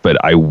best.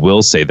 But I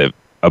will say that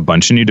a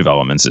bunch of new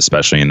developments,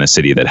 especially in the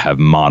city, that have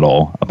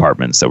model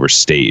apartments that were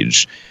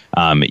staged,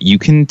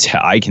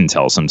 I can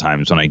tell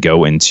sometimes when I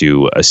go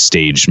into a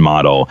staged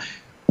model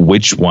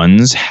which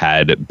ones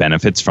had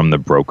benefits from the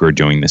broker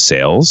doing the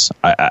sales.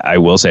 I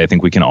will say, I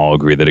think we can all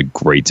agree that a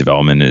great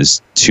development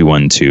is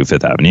 212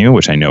 Fifth Avenue,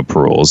 which I know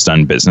Parul's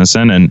done business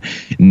in, and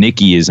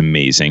Nikki is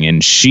amazing,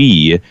 and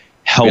she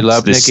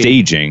helped the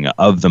staging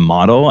of the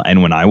model.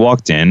 And when I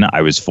walked in,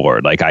 I was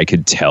floored. Like, I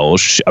could tell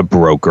a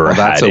broker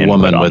that's had a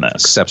woman with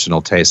this.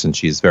 Exceptional taste, and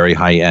she's very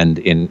high end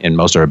in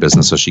most of her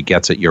business, so she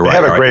gets it. You're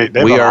right.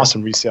 They have an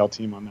awesome resale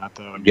team on that,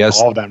 though. I mean, yes,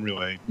 all of them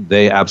really.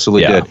 They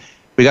absolutely did.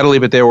 We got to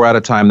leave it there. We're out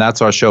of time.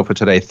 That's our show for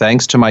today.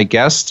 Thanks to my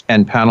guests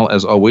and panel,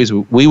 as always.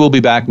 We will be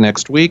back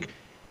next week.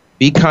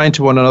 Be kind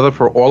to one another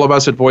for all of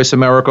us at Voice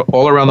America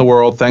all around the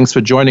world. Thanks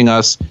for joining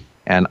us,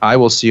 and I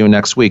will see you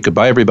next week.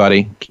 Goodbye,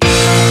 everybody.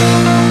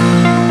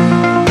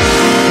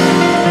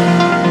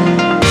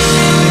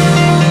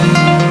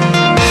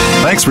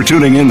 Thanks for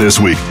tuning in this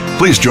week.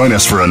 Please join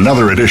us for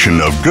another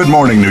edition of Good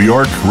Morning New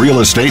York Real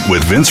Estate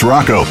with Vince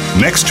Rocco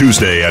next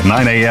Tuesday at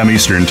 9 a.m.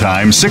 Eastern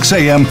Time, 6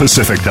 a.m.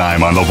 Pacific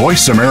Time on the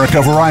Voice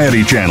America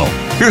Variety Channel.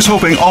 Here's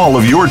hoping all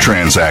of your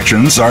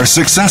transactions are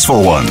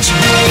successful ones.